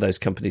how those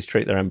companies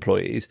treat their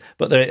employees,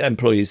 but their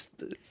employees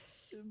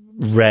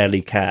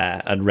rarely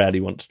care and rarely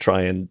want to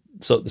try and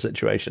sort the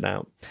situation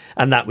out,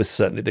 and that was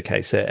certainly the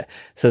case here.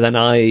 So then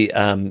I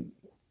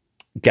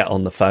get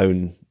on the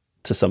phone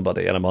to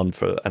somebody, and I'm on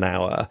for an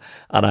hour,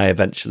 and I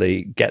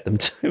eventually get them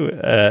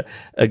to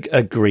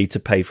agree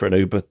to pay for an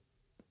Uber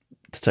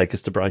to take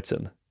us to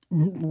Brighton.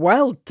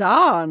 Well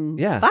done.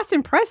 Yeah. That's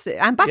impressive.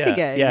 And back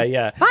again.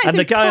 Yeah. That is and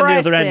the guy on the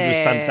other end was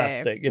impressive.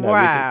 fantastic.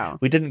 Wow.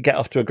 We didn't get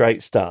off to a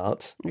great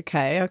start.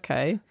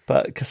 Okay.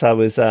 But because I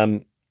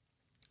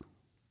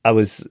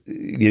was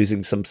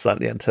using some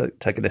slightly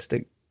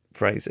antagonistic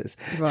phrases.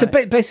 Right. So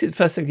basically the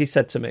first thing he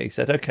said to me, he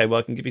said, okay, well,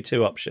 I can give you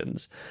two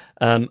options.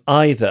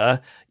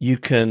 Either you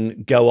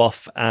can go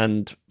off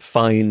and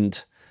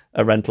find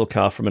a rental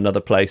car from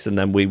another place, and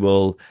then we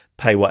will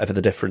pay whatever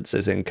the difference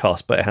is in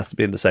cost, but it has to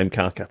be in the same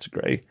car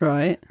category.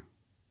 Right.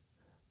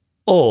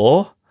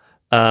 Or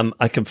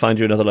I can find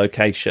you another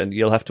location.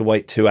 You'll have to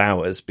wait 2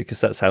 hours because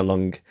that's how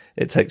long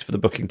it takes for the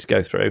booking to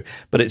go through.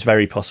 But it's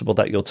very possible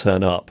that you'll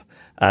turn up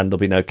and there'll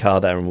be no car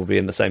there and we'll be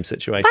in the same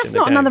situation. That's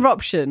not another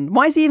option.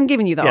 Why is he even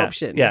giving you that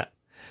option? Yeah.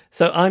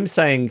 So I'm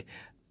saying,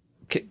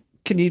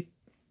 can you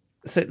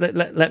So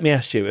let me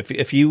ask you,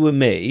 if you were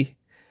me,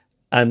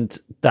 and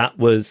that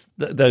was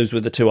those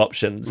were the two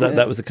options,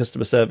 that was the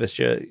customer service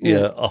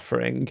you're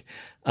offering,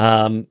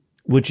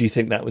 would you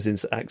think that was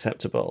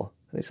acceptable?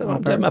 And he said,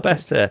 I'm doing my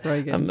best here.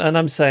 And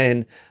I'm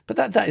saying, but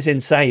that is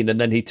insane.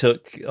 And then he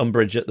took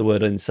umbrage at the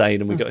word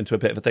insane, and we got into a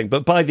bit of a thing.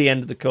 But by the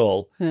end of the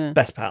call,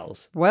 best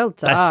pals. Well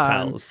done. Best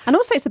pals. And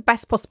also it's the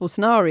best possible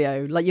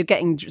scenario. Like you're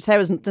getting,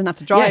 Sarah doesn't have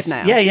to drive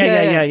now. Yeah.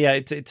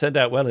 It turned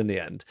out well in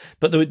the end.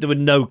 But there were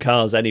no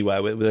cars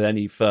anywhere with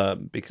any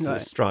firm because of the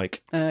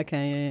strike.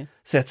 Okay, yeah.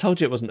 See, I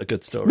told you it wasn't a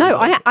good story. No,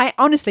 I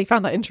honestly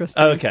found that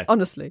interesting. Oh, okay.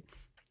 Honestly.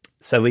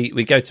 So we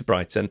go to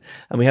Brighton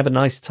and we have a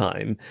nice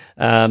time.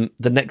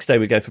 The next day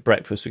we go for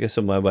breakfast. We go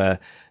somewhere where...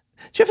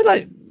 Do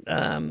you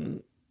ever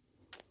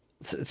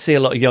see a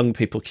lot of young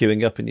people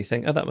queuing up and you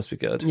think, oh, that must be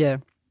good? Yeah.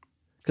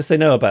 Because they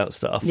know about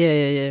stuff.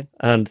 Yeah.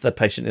 And they're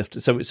patient enough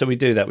to... So we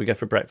do that. We go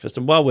for breakfast.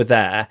 And while we're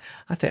there,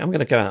 I think I'm going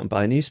to go out and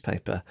buy a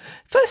newspaper.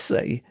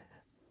 Firstly,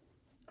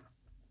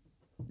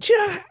 do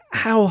you know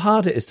how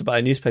hard it is to buy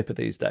a newspaper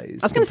these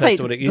days? I was going to say,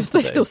 do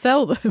they still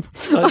sell them?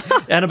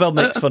 Annabelle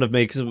makes fun of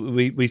me because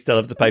we still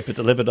have the paper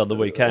delivered on the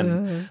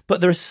weekend. But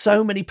there are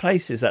so many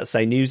places that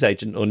say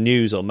newsagent or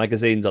news or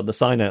magazines on the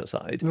sign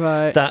outside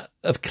that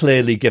have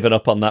clearly given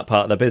up on that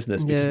part of their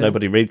business because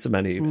nobody reads them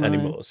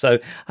anymore. So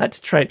I had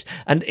to traipse.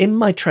 And in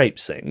my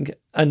traipsing,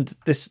 and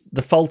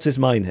the fault is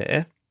mine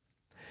here,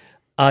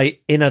 I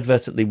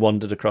inadvertently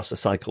wandered across a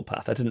cycle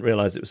path. I didn't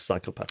realise it was a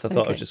cycle path. I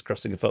thought I was just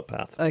crossing a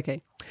footpath.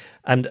 Okay.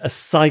 And a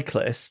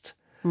cyclist,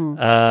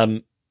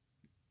 they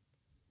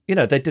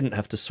didn't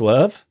have to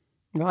swerve.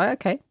 Right,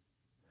 okay.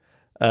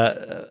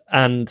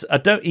 And I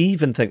don't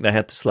even think they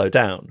had to slow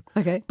down.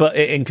 Okay. But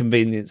it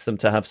inconvenienced them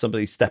to have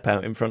somebody step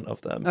out in front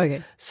of them.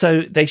 Okay.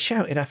 So they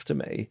shouted after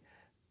me,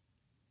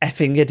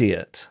 effing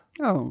idiot.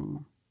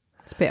 Oh,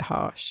 it's a bit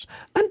harsh.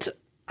 And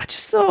I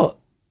just thought,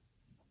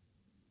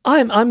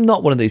 I'm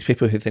not one of these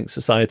people who thinks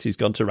society's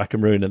gone to rack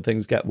and ruin and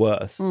things get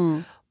worse.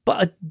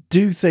 But I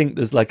do think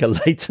there's like a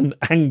latent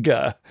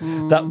anger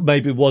that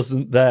maybe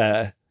wasn't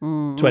there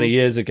 20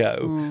 years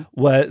ago,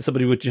 where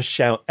somebody would just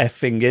shout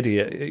effing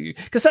idiot.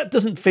 Because that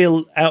doesn't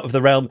feel out of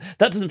the realm.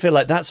 That doesn't feel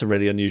like that's a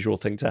really unusual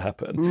thing to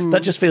happen.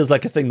 That just feels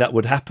like a thing that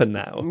would happen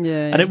now.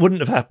 Yeah. And it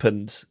wouldn't have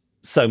happened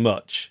so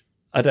much,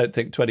 I don't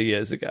think, 20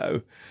 years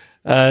ago.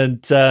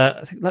 And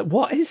I think, like,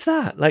 what is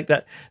that? Like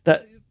that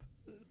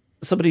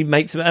somebody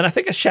makes it, and I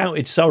think I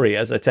shouted sorry,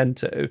 as I tend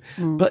to,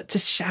 but to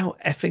shout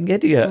effing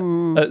idiot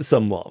at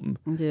someone,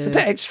 it's a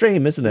bit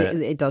extreme, isn't it?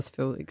 It does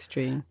feel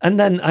extreme. And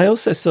then I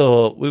also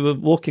saw, we were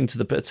walking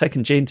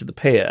taking Jean to the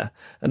pier,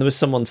 and there was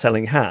someone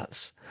selling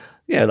hats,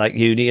 like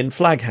Union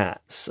flag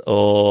hats,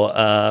 or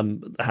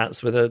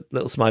hats with a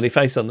little smiley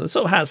face on them, the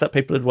sort of hats that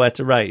people would wear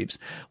to raves.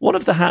 One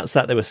of the hats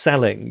that they were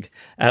selling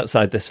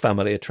outside this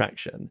family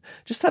attraction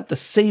just had the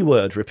C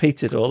word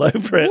repeated all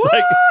over it.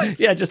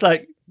 What? Just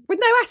like, with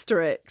no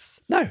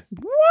asterisks? No.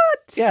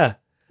 What? Yeah.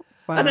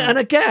 Wow. And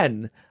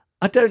again,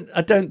 I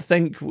don't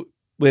think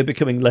we're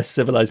becoming less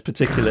civilized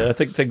particularly. I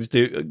think things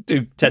do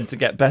tend to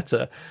get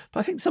better.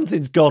 But I think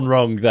something's gone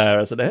wrong there,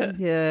 hasn't it?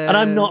 Yeah. And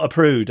I'm not a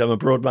prude. I'm a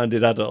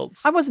broad-minded adult.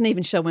 I wasn't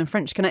even sure when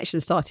French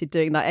Connection started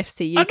doing that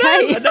FC UK.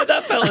 I know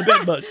that felt a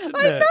bit much, didn't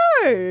it?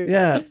 I know.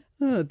 Yeah.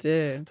 Oh,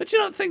 dear. But you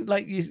don't think,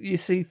 like, you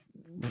see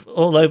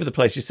all over the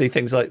place, you see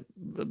things like...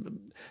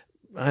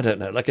 I don't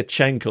know, like a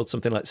chain called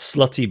something like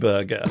Slutty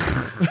Burger.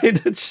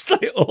 It's just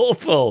like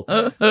awful.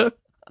 I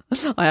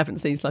haven't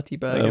seen Slutty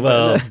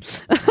Burger.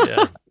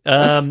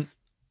 Yeah.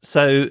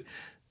 So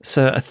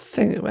I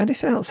think,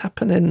 anything else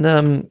happen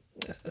in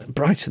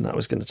Brighton that I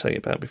was going to tell you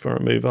about before I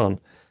move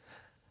on?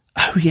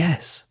 Oh,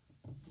 yes.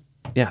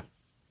 Yeah.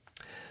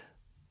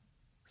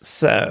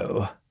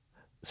 So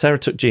Sarah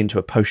took Jean to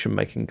a potion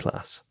making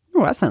class.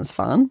 Oh, that sounds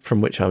fun.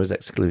 From which I was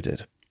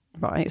excluded.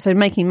 Right. So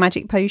making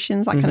magic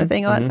potions, that kind of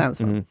thing. Oh, that sounds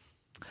fun.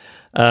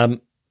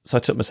 So I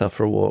took myself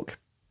for a walk.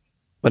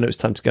 When it was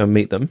time to go and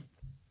meet them,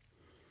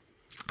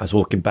 I was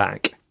walking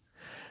back,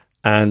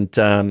 and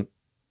I'm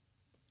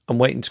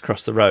waiting to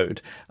cross the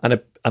road,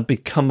 and I've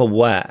become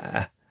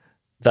aware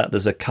that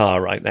there's a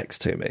car right next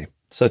to me.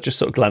 So I just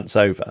sort of glance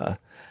over,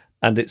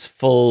 and it's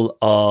full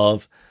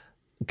of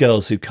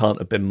girls who can't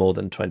have been more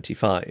than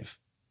 25.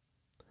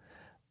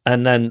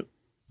 And then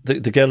the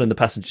girl in the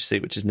passenger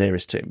seat, which is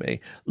nearest to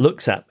me,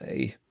 looks at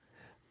me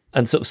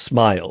and sort of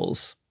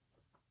smiles.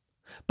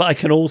 But I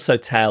can also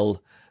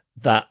tell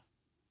that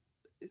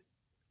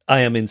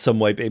I am in some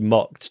way being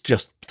mocked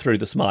just through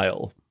the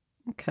smile.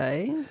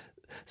 Okay.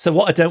 So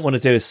what I don't want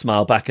to do is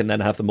smile back and then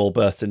have them all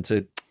burst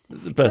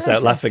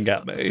out laughing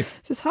at me.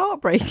 This is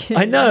heartbreaking.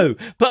 I know,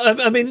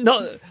 but I mean,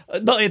 not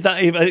in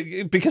that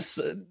even, because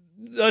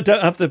I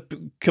don't have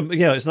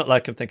it's not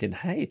like I'm thinking,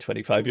 hey,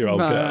 25-year-old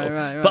girl.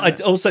 Right.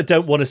 But I also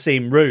don't want to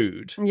seem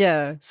rude.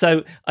 Yeah.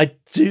 So I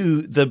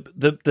do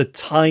the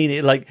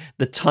tiny, like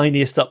the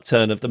tiniest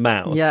upturn of the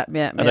mouth. Yeah.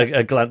 And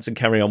I glance and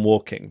carry on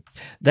walking.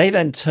 They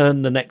then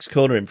turn the next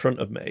corner in front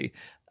of me,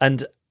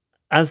 and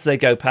as they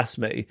go past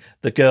me,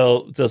 the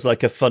girl does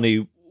like a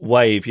funny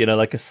wave,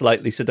 like a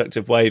slightly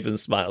seductive wave, and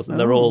smiles, and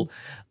they're all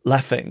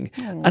laughing.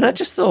 And I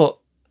just thought,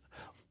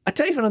 I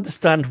don't even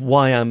understand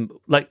why I'm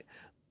like,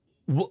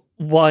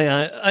 why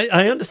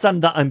I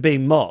understand that I'm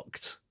being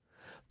mocked,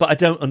 but I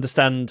don't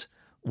understand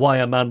why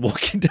a man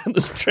walking down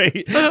the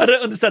street. I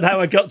don't understand how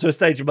I got to a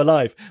stage in my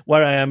life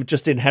where I am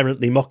just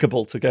inherently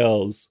mockable to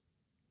girls.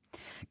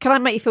 Can I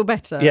make you feel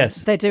better?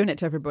 Yes. They're doing it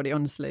to everybody,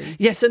 honestly.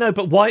 Yes, I know,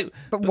 but why?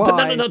 But why? But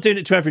they're not doing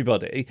it to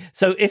everybody.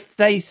 So if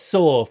they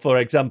saw, for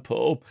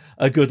example,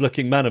 a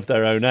good-looking man of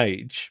their own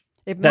age,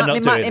 It they're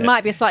not doing it. It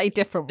might be a slightly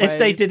different way. If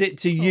they did it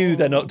to you,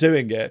 they're not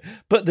doing it.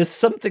 But there's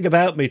something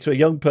about me to a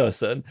young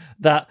person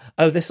that,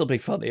 this will be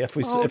funny if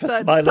I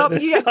smile at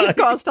this guy. You've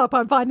got to stop.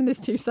 I'm finding this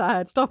too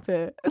sad. Stop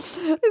it. It's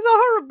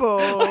horrible.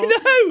 I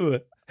know.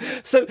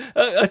 So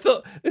I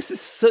thought this is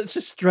such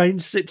a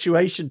strange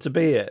situation to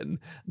be in,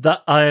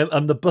 that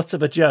I'm the butt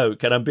of a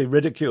joke and I'm being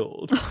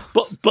ridiculed,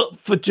 but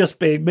for just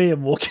being me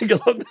and walking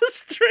along the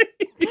street.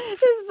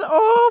 This is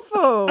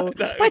awful.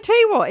 But I tell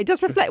you what, it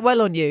does reflect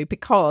well on you,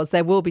 because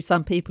there will be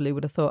some people who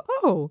would have thought,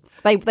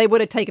 they would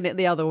have taken it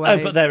the other way.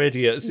 Oh, but they're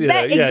idiots. You know?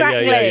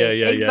 Exactly.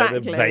 Yeah. Exactly.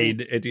 They're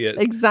vain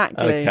idiots.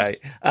 Exactly. Okay.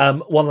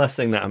 One last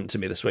thing that happened to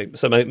me this week.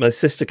 So my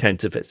sister came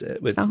to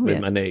visit with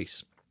my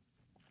niece.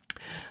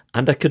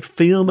 And I could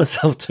feel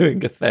myself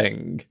doing a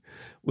thing,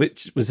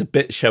 which was a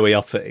bit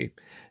showy-offy,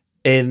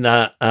 in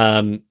that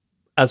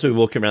as we were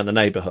walking around the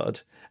neighbourhood,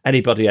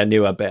 anybody I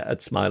knew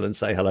I'd smile and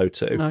say hello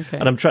to. Okay.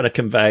 And I'm trying to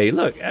convey,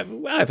 look, I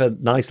have a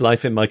nice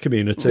life in my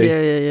community.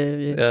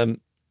 Yeah.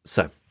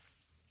 So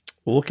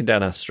we're walking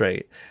down our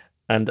street,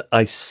 and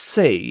I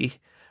see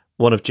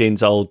one of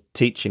Jean's old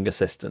teaching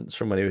assistants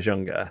from when he was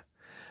younger,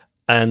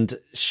 and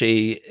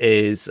she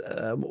is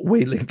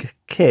wheeling a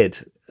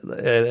kid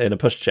in a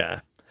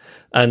pushchair.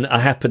 And I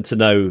happen to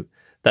know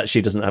that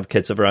she doesn't have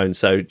kids of her own,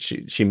 so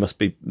she must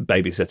be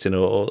babysitting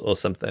or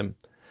something.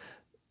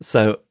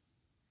 So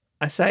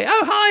I say,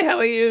 "Oh, hi, how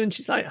are you?" And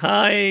she's like,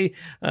 "Hi,"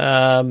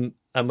 and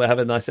we're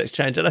having a nice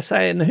exchange. And I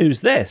say, "And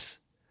who's this?"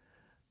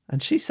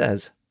 And she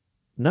says,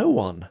 "No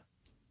one."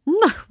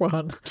 No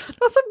one.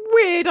 That's a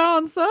weird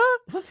answer.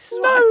 Well, this is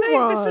what I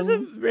think. This is a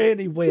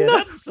really weird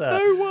answer.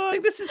 No one. I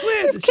think this is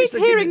weird. This kid's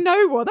hearing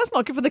no one. That's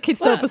not good for the kid's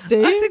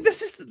self-esteem. I think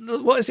this is,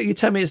 what is it? You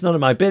tell me it's none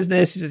of my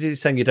business. You're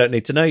saying you don't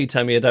need to know. You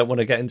tell me you don't want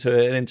to get into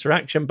an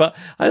interaction. But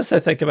I also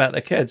think about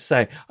the kids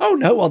saying, "Oh,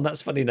 no one, that's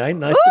a funny name.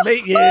 Nice to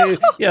meet you."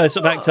 Sort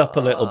of act up a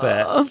little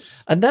bit.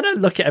 And then I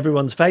look at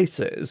everyone's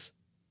faces,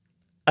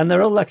 and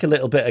they're all like a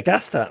little bit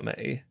aghast at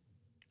me.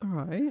 All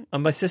right.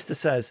 And my sister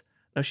says,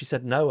 no, she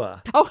said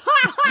Noah. Oh,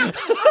 no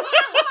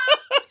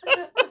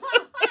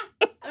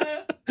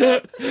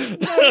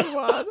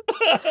one.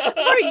 It's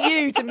very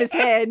you to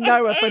mishear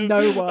Noah for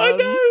no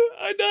one.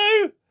 I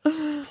know.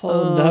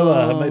 Poor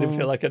Noah. I made him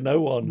feel like a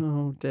no one.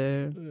 Oh,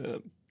 dear.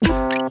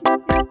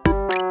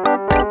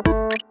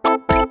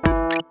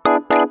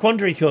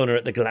 Quandary Corner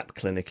at the GLAP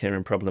Clinic here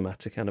in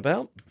Problematic,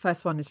 Annabelle.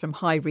 First one is from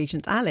High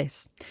Regent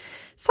Alice.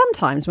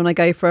 Sometimes when I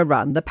go for a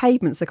run, the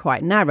pavements are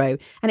quite narrow,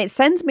 and it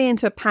sends me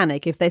into a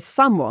panic if there's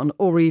someone,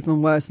 or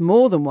even worse,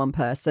 more than one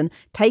person,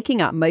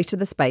 taking up most of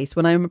the space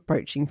when I'm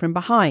approaching from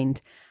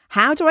behind.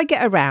 How do I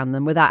get around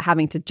them without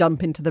having to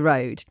jump into the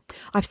road?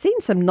 I've seen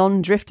some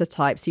non-drifter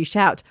types who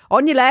shout,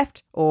 "On your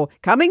left," or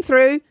 "Coming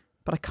through,"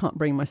 but I can't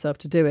bring myself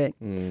to do it.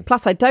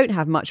 Plus, I don't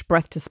have much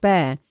breath to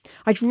spare.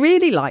 I'd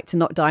really like to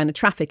not die in a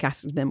traffic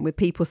accident with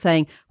people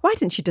saying, "Why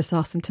didn't you just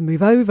ask them to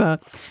move over?"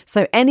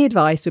 So any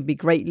advice would be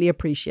greatly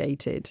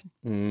appreciated.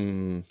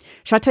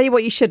 Shall I tell you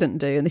what you shouldn't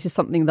do? And this is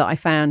something that I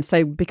found.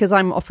 So because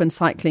I'm often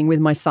cycling with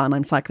my son,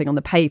 I'm cycling on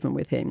the pavement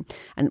with him,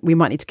 and we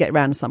might need to get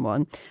around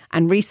someone.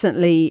 And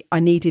recently I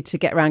needed to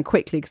get around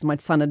quickly because my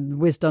son had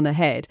whizzed on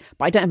ahead,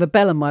 but I don't have a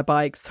bell on my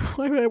bike. So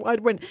I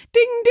went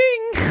ding,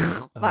 ding.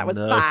 That was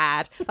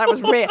bad. That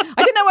was real.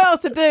 I didn't know what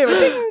else to do.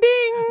 Ding,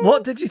 ding.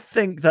 What did you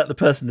think that the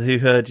person who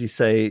heard you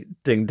say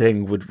ding,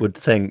 ding would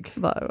think?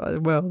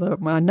 Well,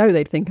 I know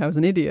they'd think I was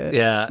an idiot.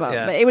 Yeah, but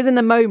it was in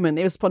the moment.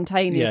 It was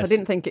spontaneous. Yes. I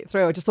didn't think it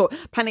through. I just thought,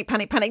 panic,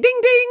 panic, panic, ding,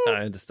 ding.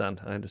 I understand.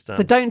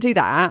 So don't do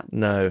that.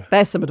 No.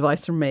 There's some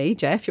advice from me.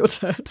 Jeff, your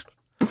turn.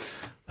 I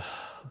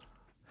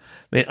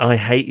mean, I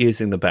hate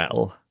using the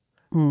bell,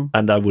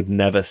 and I would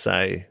never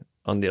say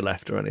on your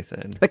left or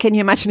anything. But can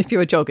you imagine if you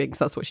were jogging? Because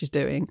that's what she's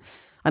doing.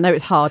 I know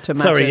it's hard to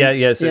imagine. Sorry,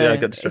 yeah. So I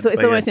got distracted.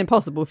 It's almost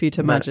impossible for you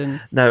to imagine.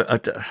 No,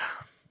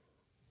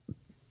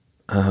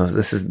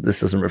 this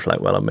doesn't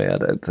reflect well on me, I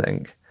don't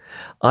think.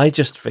 I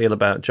just feel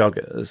about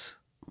joggers,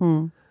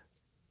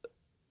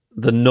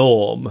 the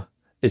norm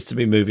is to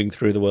be moving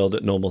through the world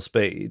at normal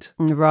speed.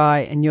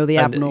 Right, and you're the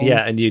abnormal.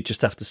 Yeah, and you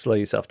just have to slow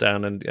yourself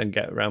down and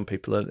get around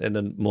people in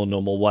a more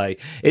normal way.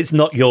 It's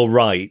not your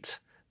right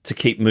to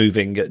keep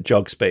moving at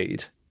jog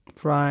speed.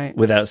 Right.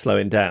 Without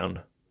slowing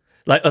down.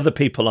 Like other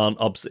people aren't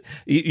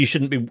you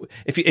shouldn't be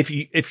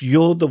if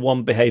you're the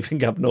one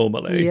behaving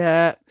abnormally.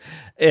 Yeah.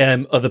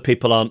 Other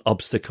people aren't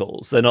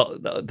obstacles. They're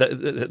not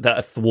that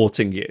are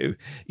thwarting you.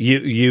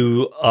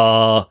 You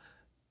are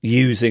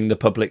using the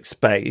public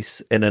space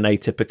in an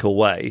atypical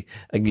way,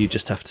 and you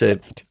just have to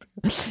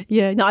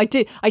Yeah, no, I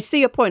do. I see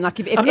your point. Like,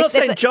 if I'm not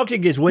saying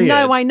jogging is weird.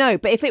 No, I know.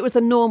 But if it was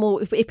the normal,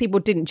 if people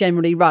didn't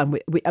generally run,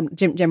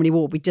 generally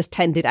walk, we just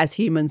tended as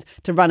humans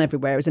to run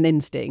everywhere as an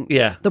instinct.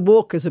 Yeah. The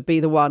walkers would be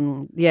the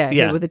one, who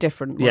were the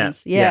different Yeah.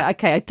 ones. Yeah,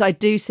 okay. I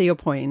do see your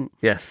point.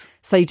 Yes.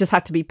 So you just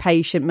have to be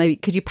patient. Maybe,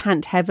 could you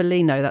pant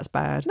heavily? No, that's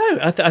bad. No,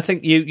 I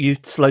think you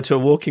slow to a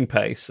walking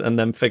pace and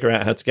then figure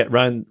out how to get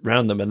round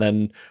them and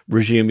then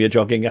resume your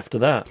jogging after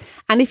that.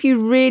 And if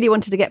you really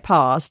wanted to get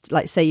past,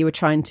 like say you were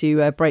trying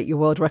to break your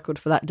world record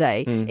for that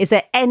day, is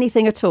there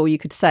anything at all you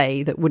could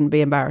say that wouldn't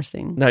be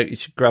embarrassing? No, you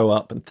should grow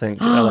up and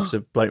think, I'll have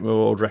to break my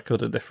world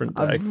record a different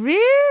day. Oh,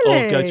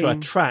 really? Or go to a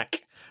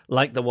track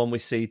like the one we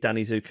see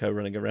Danny Zuko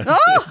running around.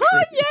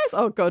 Oh, yes.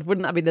 Oh, God,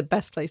 wouldn't that be the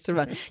best place to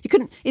run? You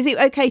couldn't, is it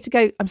okay to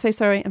go, I'm so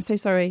sorry.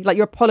 Like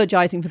you're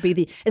apologising for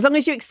as long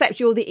as you accept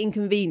you're the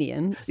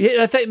inconvenience.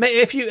 Yeah, I think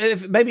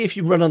maybe if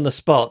you run on the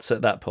spots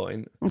at that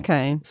point.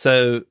 Okay.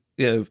 So,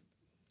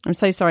 I'm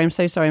so sorry.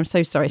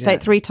 Say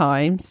it 3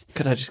 times.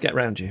 Could I just get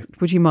round you?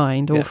 Would you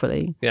mind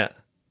awfully? Yeah.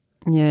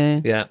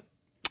 Yeah. Yeah.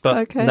 But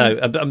okay. No,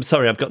 I'm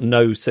sorry, I've got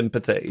no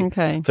sympathy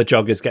for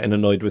joggers getting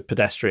annoyed with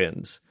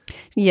pedestrians.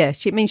 Yeah,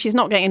 she's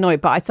not getting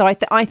annoyed, but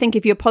I think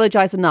if you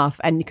apologise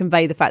enough and you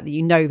convey the fact that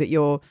you know that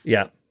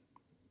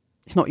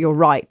it's not your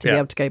right to be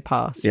able to go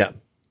past. Yeah.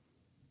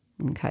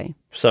 Okay.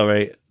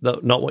 Sorry,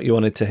 not what you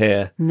wanted to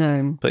hear.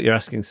 No. But you're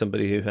asking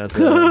somebody who has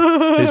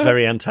who's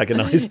very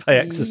antagonised by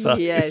exercise.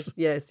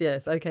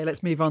 Yes. Okay,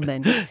 let's move on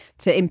then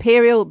to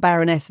Imperial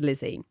Baroness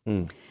Lizzie.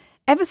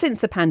 Ever since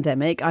the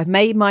pandemic, I've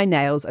made my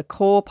nails a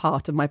core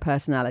part of my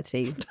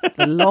personality.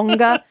 The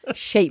longer,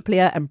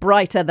 shapelier and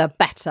brighter, the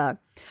better.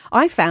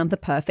 I found the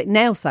perfect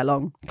nail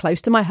salon,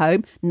 close to my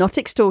home, not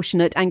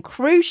extortionate, and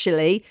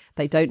crucially,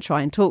 they don't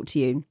try and talk to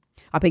you.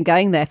 I've been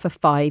going there for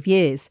 5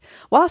 years.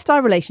 Whilst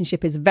our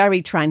relationship is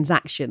very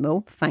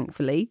transactional,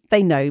 thankfully,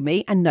 they know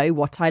me and know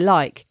what I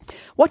like.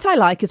 What I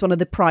like is one of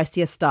the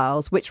pricier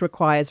styles, which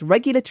requires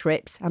regular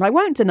trips, and I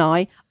won't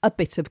deny, a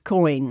bit of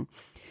coin.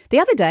 The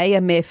other day,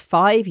 a mere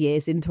 5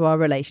 years into our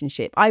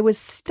relationship, I was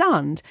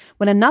stunned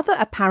when another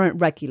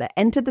apparent regular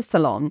entered the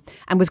salon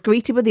and was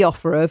greeted with the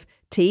offer of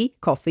tea,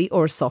 coffee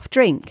or a soft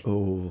drink.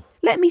 Ooh.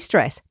 Let me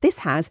stress, this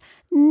has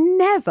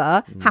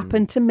never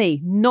happened to me,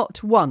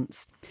 not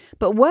once.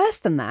 But worse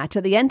than that,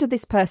 at the end of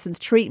this person's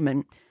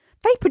treatment,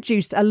 they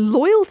produced a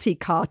loyalty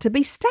card to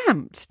be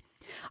stamped.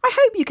 I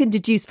hope you can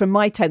deduce from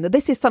my tone that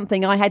this is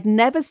something I had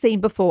never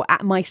seen before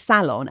at my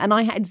salon and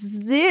I had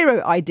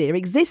zero idea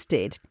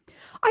existed.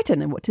 I don't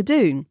know what to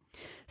do.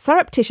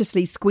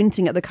 Surreptitiously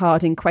squinting at the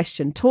card in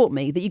question taught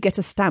me that you get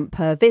a stamp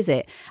per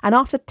visit, and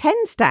after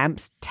 10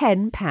 stamps,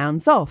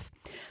 £10 off.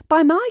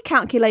 By my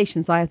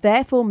calculations, I have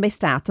therefore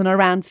missed out on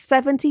around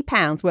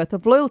 £70 worth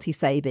of loyalty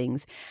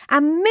savings.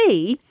 And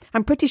me,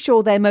 I'm pretty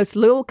sure their most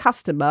loyal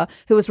customer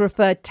who has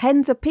referred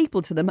tens of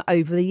people to them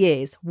over the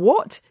years.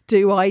 What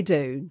do I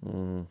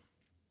do?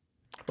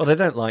 Well, they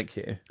don't like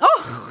you.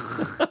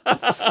 Oh!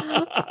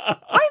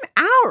 I'm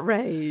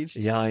outraged.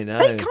 Yeah, I know.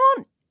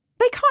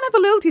 They can't have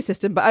a loyalty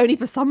system, but only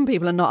for some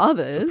people and not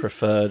others.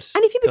 Preferred.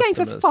 And if you've been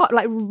customers.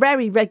 going for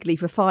very regularly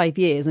for 5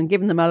 years and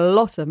given them a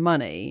lot of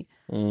money,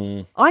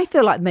 I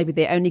feel like maybe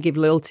they only give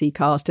loyalty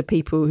cards to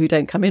people who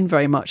don't come in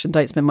very much and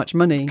don't spend much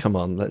money. Come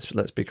on, let's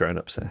be grown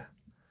ups here.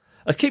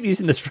 I keep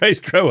using this phrase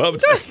 "grow up."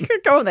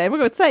 Go on then, we're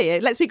going to say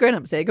it. Let's be grown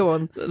ups here. Go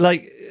on.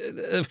 Like,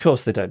 of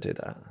course they don't do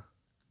that.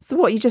 So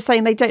what? You're just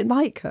saying they don't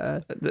like her?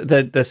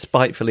 They're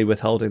spitefully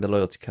withholding the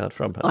loyalty card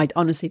from her. I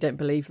honestly don't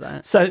believe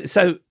that.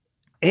 So.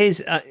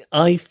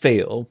 I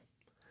feel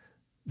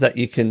that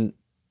you can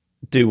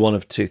do one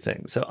of two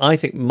things. So I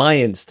think my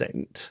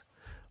instinct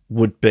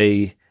would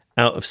be,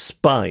 out of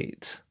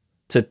spite,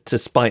 to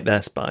spite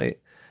their spite,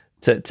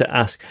 to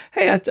ask,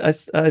 hey,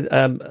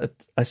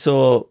 I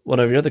saw one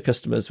of your other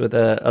customers with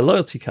a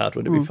loyalty card.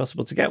 Would it be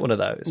possible to get one of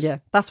those? Yeah,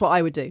 that's what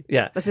I would do.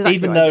 Yeah, that's exactly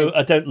even what though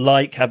I don't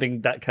like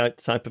having that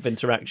type of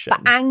interaction.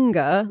 But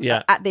anger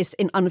at this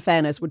in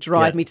unfairness would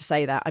drive me to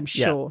say that, I'm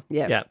sure.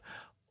 Yeah.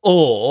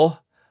 Or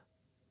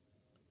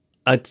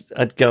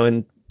I'd go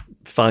and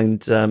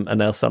find a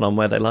nail salon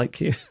where they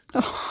like you.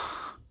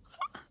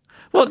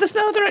 Well, there's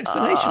no other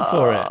explanation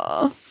for it.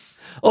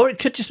 Or it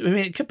could just,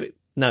 it could be,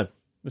 no, I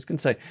was going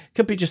to say, it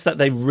could be just that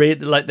they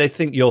really, they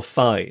think you're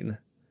fine.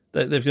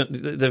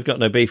 They've got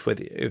no beef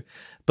with you,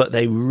 but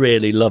they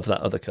really love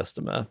that other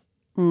customer.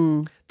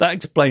 That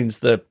explains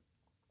the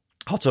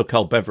hot or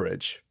cold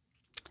beverage.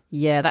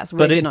 Yeah, that's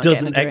weird. But it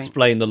doesn't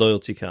explain the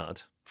loyalty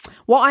card.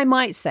 What I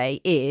might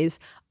say is,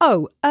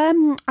 I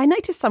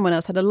noticed someone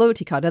else had a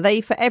loyalty card. Are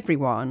they for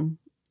everyone?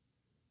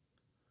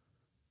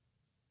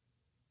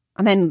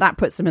 And then that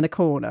puts them in a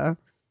corner.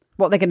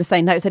 What they're going to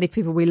say, no, it's only for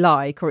people we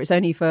like, or it's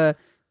only for,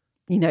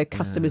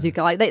 customers who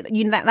like.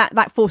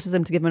 That forces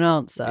them to give an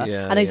answer.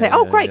 And they say,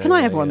 great, can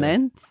I have one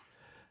then?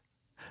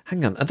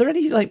 Hang on, are there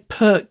any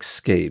perk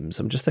schemes?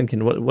 I'm just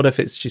thinking, what if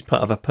she's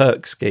part of a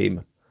perk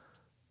scheme?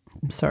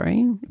 I'm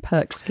sorry,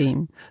 perk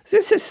scheme.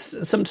 This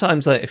is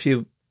sometimes if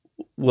you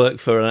work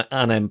for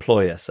an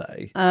employer,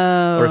 say,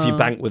 or if you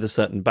bank with a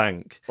certain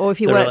bank, or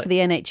if you work for the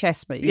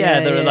NHS. But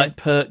there are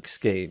perk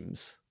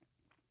schemes.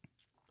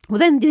 Well,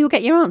 then you'll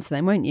get your answer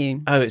then, won't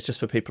you? Oh, it's just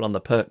for people on the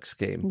perk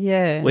scheme.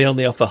 Yeah. We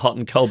only offer hot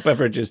and cold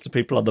beverages to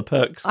people on the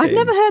perk scheme. I've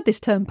never heard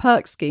this term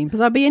perk scheme, because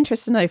I'd be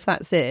interested to know if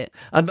that's it.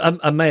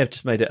 I may have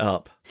just made it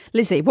up.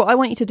 Lizzie, what I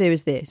want you to do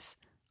is this.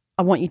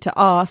 I want you to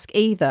ask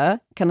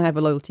either, can I have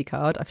a loyalty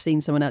card? I've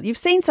seen someone else. You've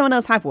seen someone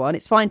else have one.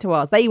 It's fine to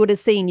ask. They would have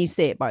seen you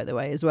see it, by the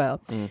way, as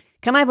well.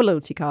 Can I have a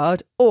loyalty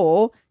card?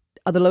 Or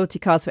are the loyalty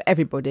cards for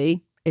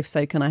everybody? If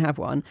so, can I have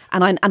one?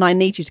 And I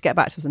need you to get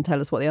back to us and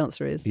tell us what the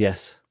answer is.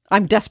 Yes.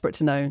 I'm desperate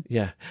to know.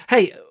 Yeah.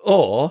 Hey,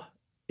 or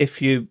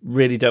if you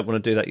really don't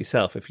want to do that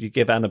yourself, if you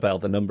give Annabelle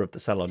the number of the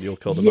salon, you'll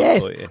call them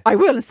up for you. I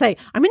will, and say,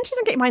 I'm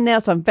interested in getting my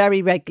nails done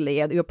very regularly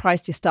at your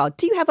price to your style.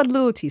 Do you have a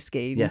loyalty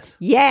scheme? Yes.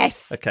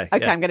 Yes. Okay.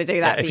 Okay, yeah. I'm going to do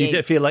that for if you.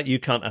 you feel like you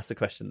can't ask the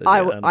question, then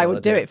I will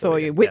do it for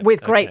you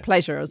with great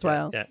pleasure as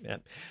well. Yeah.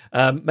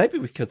 Maybe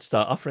we could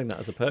start offering that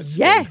as a perk scheme.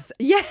 Yes.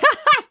 Yeah.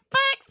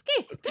 Perk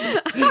scheme.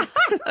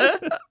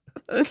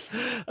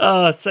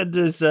 Send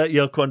us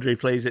your quandary,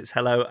 please. It's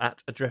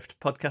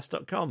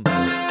hello@adriftpodcast.com.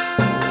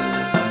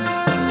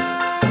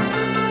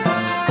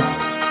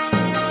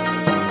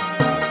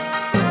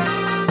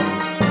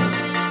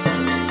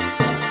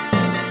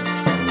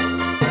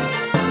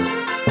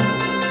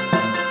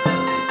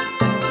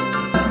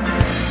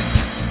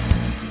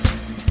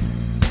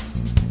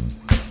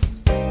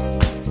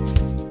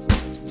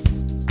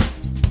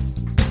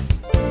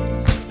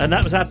 And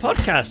that was our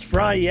podcast,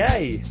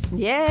 Friday.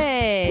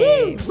 Yay.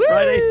 Woo!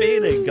 Friday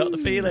feeling. Got the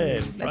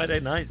feeling. Friday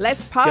nights.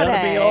 Let's party.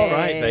 Gonna be all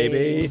right,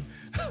 baby.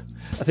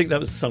 I think that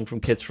was a song from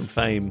Kids from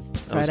Fame.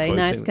 Friday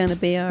night's going to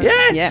be all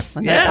right. Yes.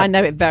 Yep, I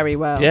know it very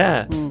well.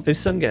 Yeah. Who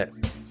sung it?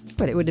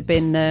 Well, it would have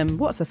been,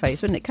 what's her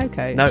face, wouldn't it?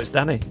 Coco? No, it's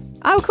Danny.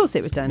 Oh, of course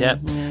it was Danny. Yeah.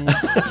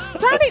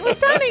 Danny,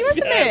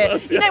 wasn't Yeah, it? it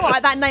was, You know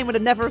what? That name would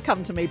have never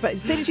come to me, but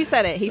as soon as you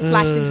said it, he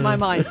flashed into my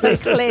mind so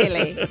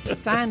clearly.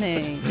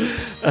 Danny.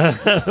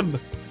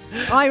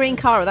 Irene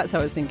Cara, that's how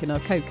I was thinking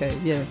of. Coco,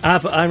 yeah.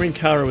 But Irene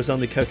Cara was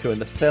only Coco in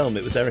the film.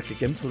 It was Erica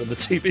Gimple in the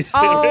TV series.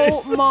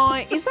 Oh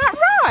my, is that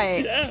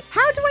right? Yeah.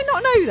 How do I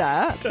not know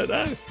that? I don't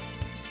know.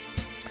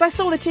 Because I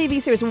saw the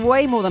TV series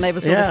way more than I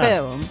ever saw the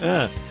film.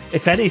 Yeah.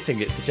 If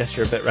anything, it suggests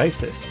you're a bit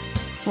racist.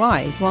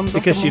 Why? Is one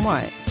black Because and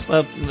one white?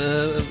 Well,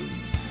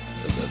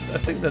 I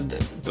think that.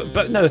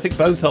 But no, I think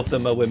both of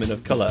them are women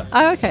of colour.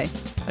 Oh, okay.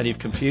 And you've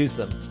confused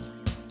them.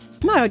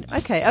 No,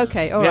 okay,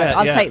 all right.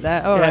 I'll take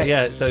that. All right.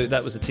 Yeah, so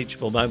that was a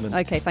teachable moment.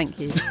 Okay, thank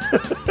you.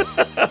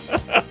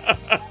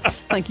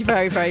 Thank you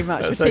very, very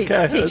much for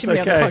That's teaching me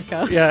on the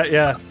podcast.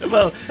 Yeah.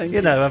 Well,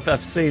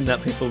 I've seen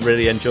that people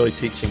really enjoy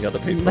teaching other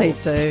people. They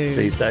do.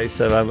 These days,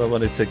 so I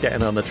wanted to get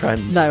in on the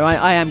trend. No,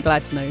 I am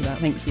glad to know that.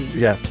 Thank you.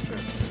 Yeah.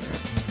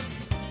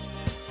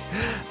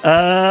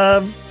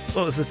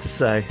 What was it to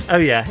say? Oh,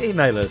 yeah,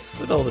 email us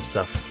with all the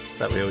stuff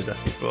that we always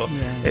ask you for.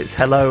 Yeah. It's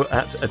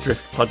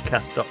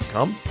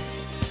hello@adriftpodcast.com.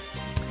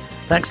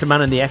 Thanks to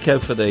Man in the Echo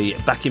for the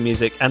backing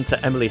music and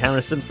to Emily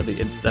Harrison for the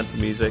incidental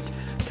music.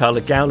 Carla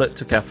Gowlett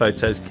took our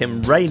photos.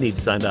 Kim Rainey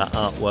designed our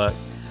artwork.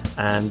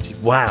 And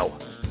wow,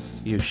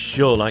 you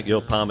sure like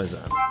your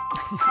Parmesan.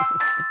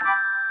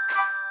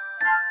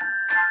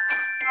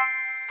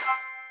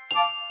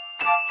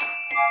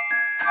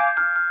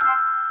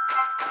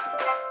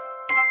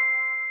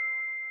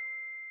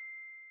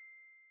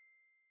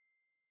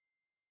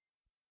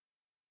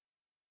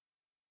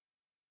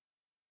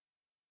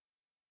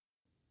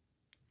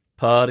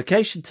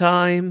 Partication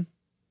time.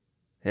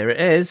 Here it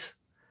is.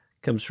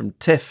 Comes from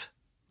Tiff.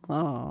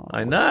 Oh,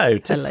 I know.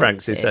 Tiff hello,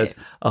 Franks, who Tiff. says,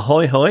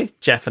 ahoy hoy,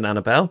 Jeff and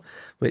Annabelle,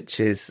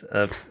 which is,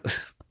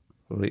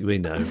 we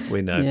know.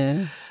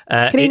 Yeah.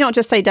 Can you not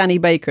just say Danny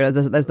Baker?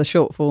 There's the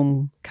short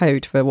form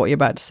code for what you're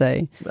about to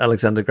say.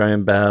 Alexander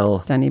Graham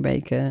Bell. Danny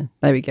Baker.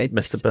 There we go.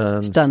 Mr.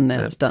 Burns. It's done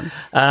now. Yeah. It's done.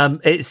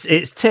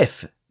 It's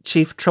Tiff,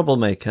 chief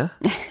troublemaker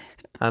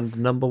and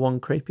number one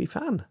creepy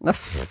fan.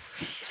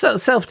 So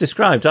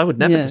self-described. I would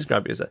never Yes.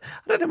 describe you as a... I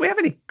don't think we have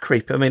any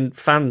creepy... I mean,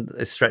 fan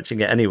is stretching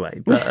it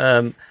anyway, but...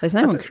 There's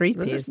no one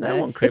creepy, is there?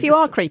 one creepy. If you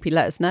are creepy,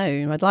 let us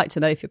know. I'd like to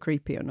know if you're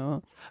creepy or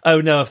not. Oh,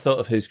 no, I've thought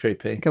of who's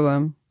creepy. Go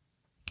on.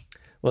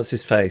 What's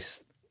his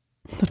face?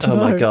 don't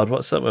My know. God,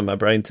 what's up with my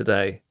brain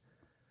today?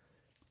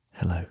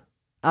 Hello.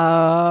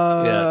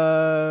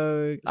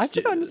 Oh, I've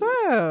forgotten as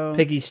well.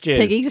 Piggy Stew.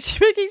 Piggy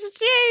Stew.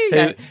 Who,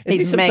 Yeah. is he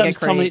He's mega sometimes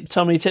creeps.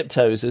 Tommy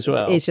Tiptoes as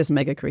well? It's just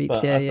mega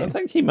creeps. But Yeah, I yeah.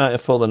 think he might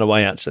have fallen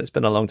away, actually. It's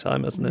been a long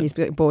time, hasn't it? He's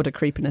bored of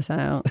creeping us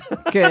out.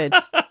 Good.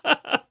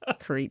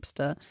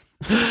 Creepster.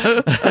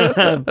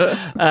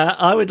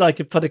 I would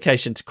like a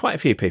publication to quite a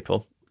few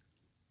people.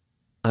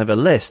 I have a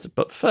list,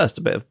 but first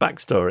a bit of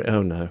backstory.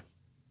 Oh, no.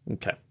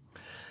 Okay.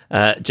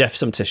 Jeff,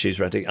 some tissues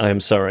ready. I am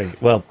sorry.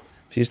 Well,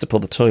 I used to pull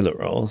the toilet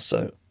roll,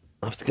 so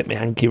I have to get my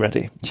hanky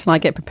ready. Shall I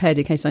get prepared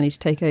in case I need to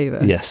take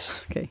over?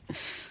 Yes. Okay.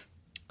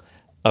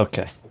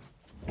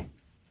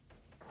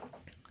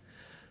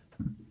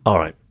 All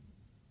right.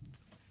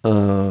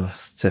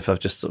 Tiff, I've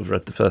just sort of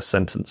read the first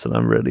sentence and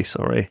I'm really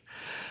sorry.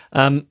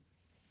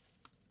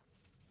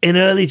 In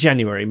early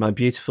January, my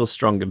beautiful,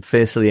 strong and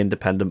fiercely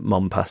independent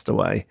mum passed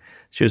away.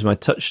 She was my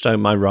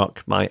touchstone, my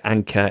rock, my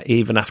anchor,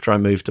 even after I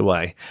moved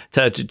away.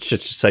 Just to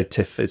say,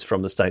 Tiff is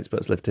from the States but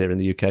has lived here in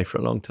the UK for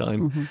a long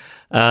time.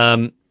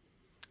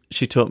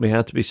 She taught me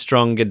how to be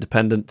strong,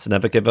 independent, to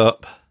never give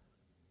up.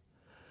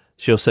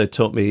 She also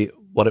taught me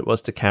what it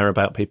was to care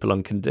about people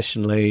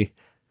unconditionally,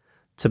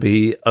 to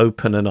be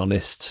open and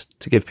honest,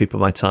 to give people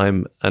my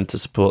time and to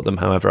support them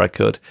however I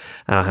could.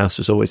 Our house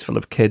was always full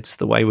of kids.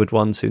 The wayward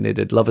ones who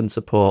needed love and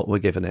support were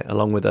given it,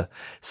 along with a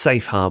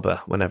safe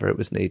harbour whenever it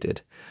was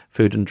needed.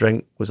 Food and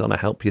drink was on a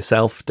help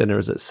yourself, dinner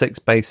was at 6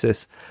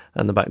 basis,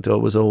 and the back door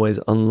was always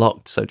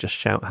unlocked, so just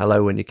shout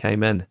hello when you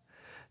came in.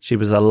 She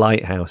was a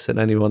lighthouse in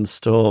anyone's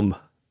storm.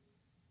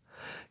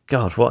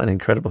 God, what an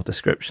incredible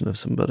description of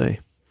somebody.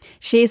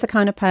 She's the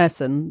kind of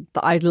person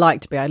that I'd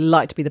like to be. I'd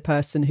like to be the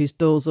person whose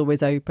door's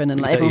always open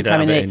and let everyone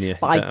come in.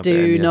 But I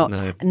do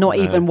not, not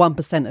even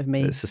 1% of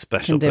me it's a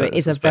special can do it.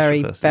 It's a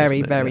very, person,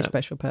 very, very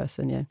special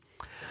person, yeah.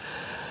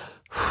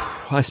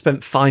 I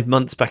spent 5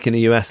 months back in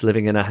the US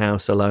living in a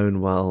house alone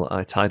while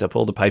I tied up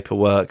all the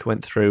paperwork,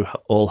 went through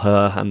all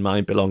her and my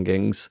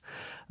belongings,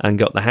 and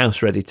got the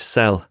house ready to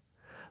sell.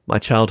 My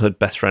childhood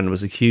best friend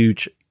was a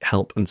huge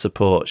help and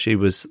support. She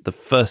was the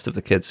first of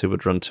the kids who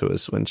would run to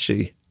us when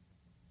she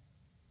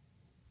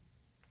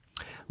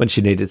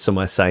needed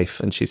somewhere safe,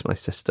 and she's my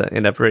sister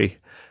in every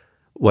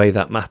way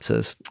that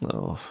matters.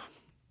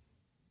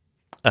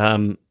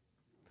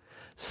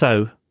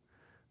 So,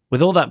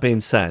 with all that being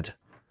said,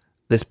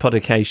 this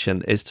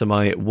podication is to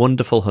my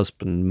wonderful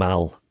husband,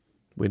 Mal.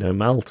 We know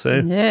Mal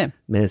too. Yeah.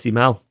 Maisie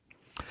Mal,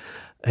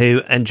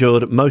 who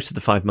endured most of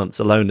the 5 months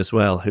alone as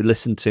well, who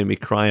listened to me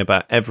cry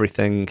about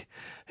everything,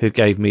 who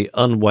gave me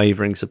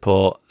unwavering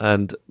support,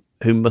 and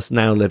who must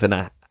now live in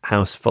a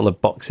house full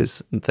of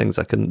boxes and things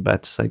I couldn't bear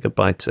to say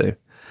goodbye to.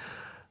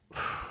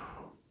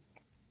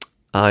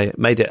 I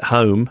made it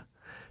home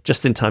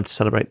just in time to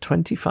celebrate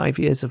 25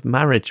 years of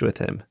marriage with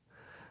him.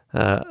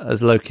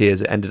 As low-key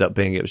as it ended up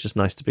being, it was just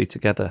nice to be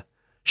together.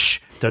 Shh!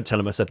 Don't tell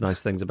him I said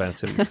nice things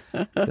about him.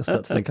 He'll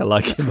start to think I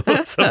like him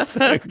or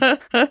something.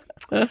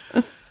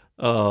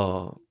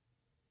 Oh.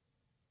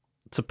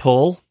 To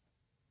Paul,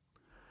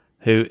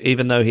 who,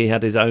 even though he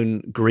had his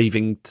own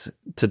grieving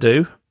to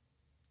do,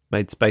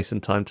 made space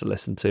and time to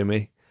listen to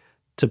me.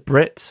 To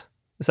Brit.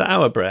 Is that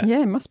our Brit?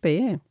 Yeah, it must be,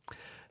 yeah.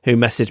 Who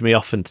messaged me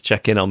often to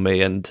check in on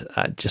me and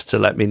just to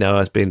let me know I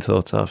was being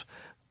thought of.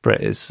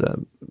 Brit is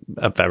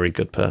a very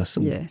good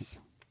person. Yes.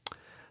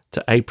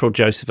 To April,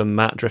 Joseph and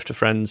Matt, Drifter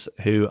friends,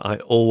 who I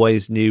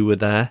always knew were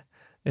there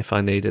if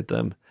I needed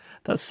them.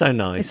 That's so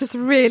nice. It's just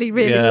really,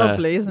 really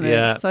lovely, isn't it?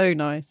 Yeah. It's so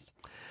nice.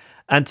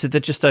 And to the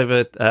just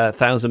over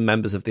 1,000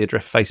 members of the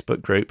Adrift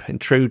Facebook group, in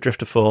true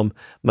Drifter form,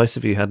 most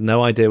of you had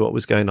no idea what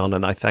was going on,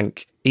 and I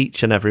thank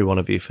each and every one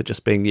of you for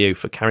just being you,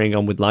 for carrying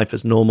on with life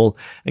as normal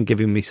and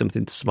giving me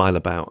something to smile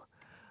about.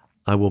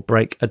 I will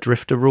break a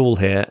Drifter rule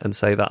here and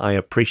say that I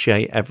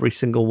appreciate every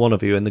single one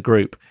of you in the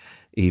group,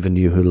 even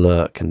you who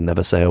lurk and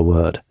never say a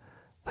word.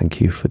 Thank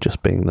you for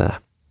just being there.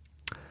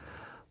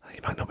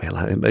 You might not be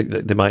allowed.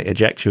 They might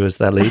eject you as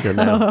their leader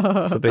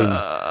now for being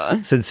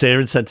sincere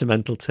and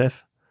sentimental,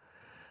 Tiff.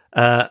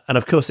 And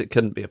of course, it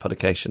couldn't be a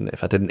podication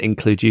if I didn't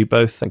include you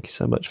both. Thank you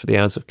so much for the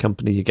hours of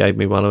company you gave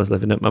me while I was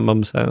living at my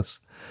mum's house.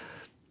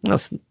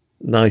 That's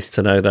nice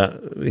to know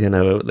that,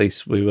 at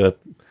least we were,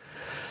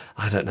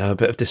 I don't know, a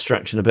bit of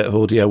distraction, a bit of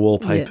audio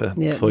wallpaper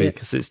for you,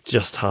 because it's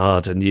just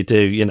hard. And you do,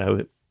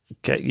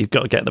 you've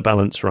got to get the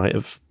balance right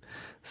of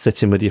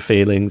sitting with your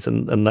feelings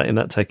and letting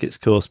that take its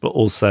course, but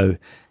also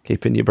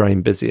keeping your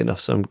brain busy enough.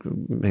 So,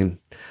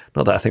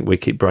 not that I think we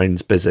keep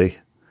brains busy.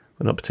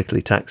 We're not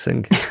particularly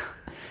taxing.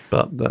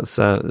 But that's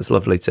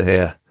lovely to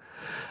hear.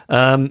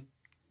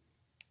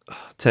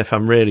 Tiff,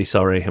 I'm really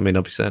sorry. I mean,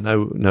 obviously, I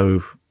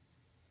know,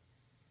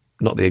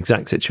 not the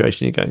exact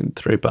situation you're going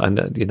through, but I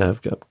know,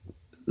 I've got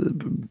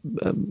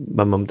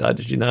my mum died,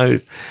 as you know,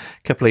 a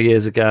couple of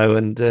years ago,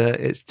 and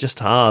it's just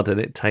hard, and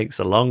it takes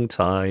a long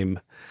time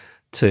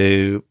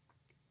to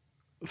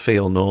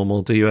feel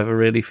normal. Do you ever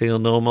really feel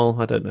normal?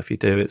 I don't know if you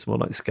do. It's more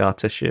like scar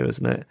tissue,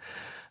 isn't it?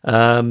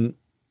 And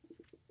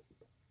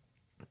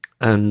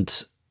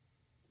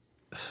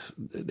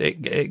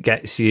it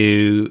gets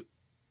you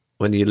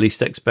when you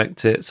least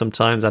expect it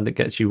sometimes, and it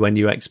gets you when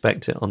you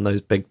expect it on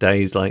those big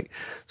days like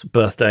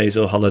birthdays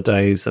or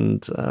holidays.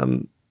 And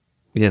I'm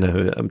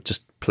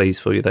just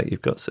pleased for you that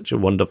you've got such a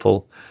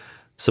wonderful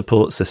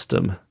support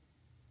system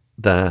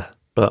there,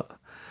 but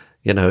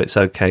it's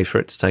okay for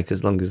it to take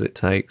as long as it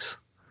takes,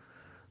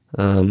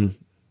 however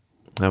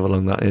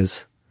long that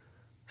is.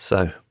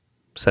 So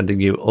sending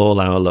you all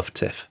our love,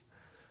 Tiff.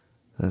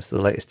 That's the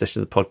latest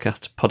edition of the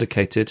podcast,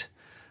 podicated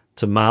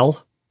to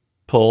Mal,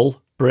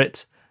 Paul,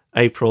 Brit,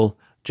 April,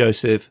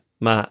 Joseph,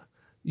 Matt,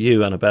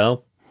 you,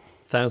 Annabelle,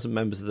 1,000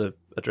 members of the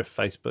Adrift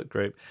Facebook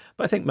group,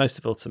 but I think most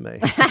of all to me.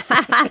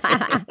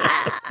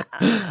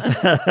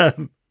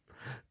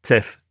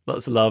 Tiff,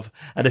 lots of love.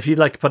 And if you'd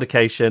like a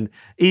podication,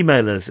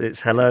 email us.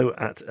 It's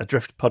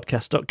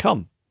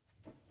hello@adriftpodcast.com.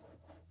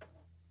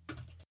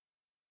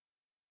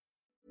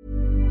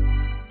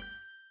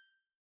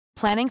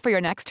 Planning for your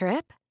next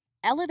trip?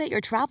 Elevate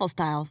your travel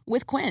style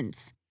with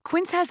Quince.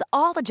 Quince has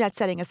all the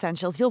jet-setting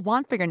essentials you'll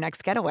want for your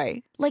next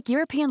getaway, like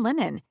European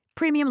linen,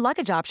 premium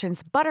luggage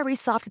options, buttery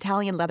soft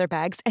Italian leather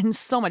bags, and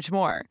so much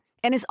more.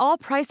 And is all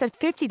priced at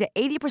 50 to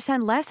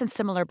 80% less than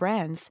similar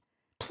brands.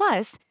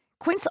 Plus,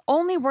 Quince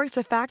only works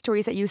with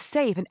factories that use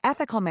safe and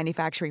ethical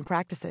manufacturing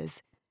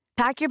practices.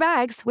 Pack your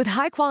bags with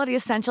high-quality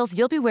essentials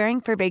you'll be wearing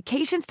for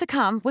vacations to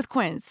come with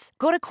Quince.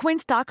 Go to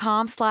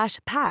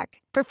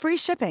quince.com/pack for free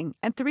shipping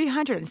and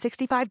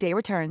 365-day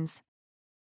returns.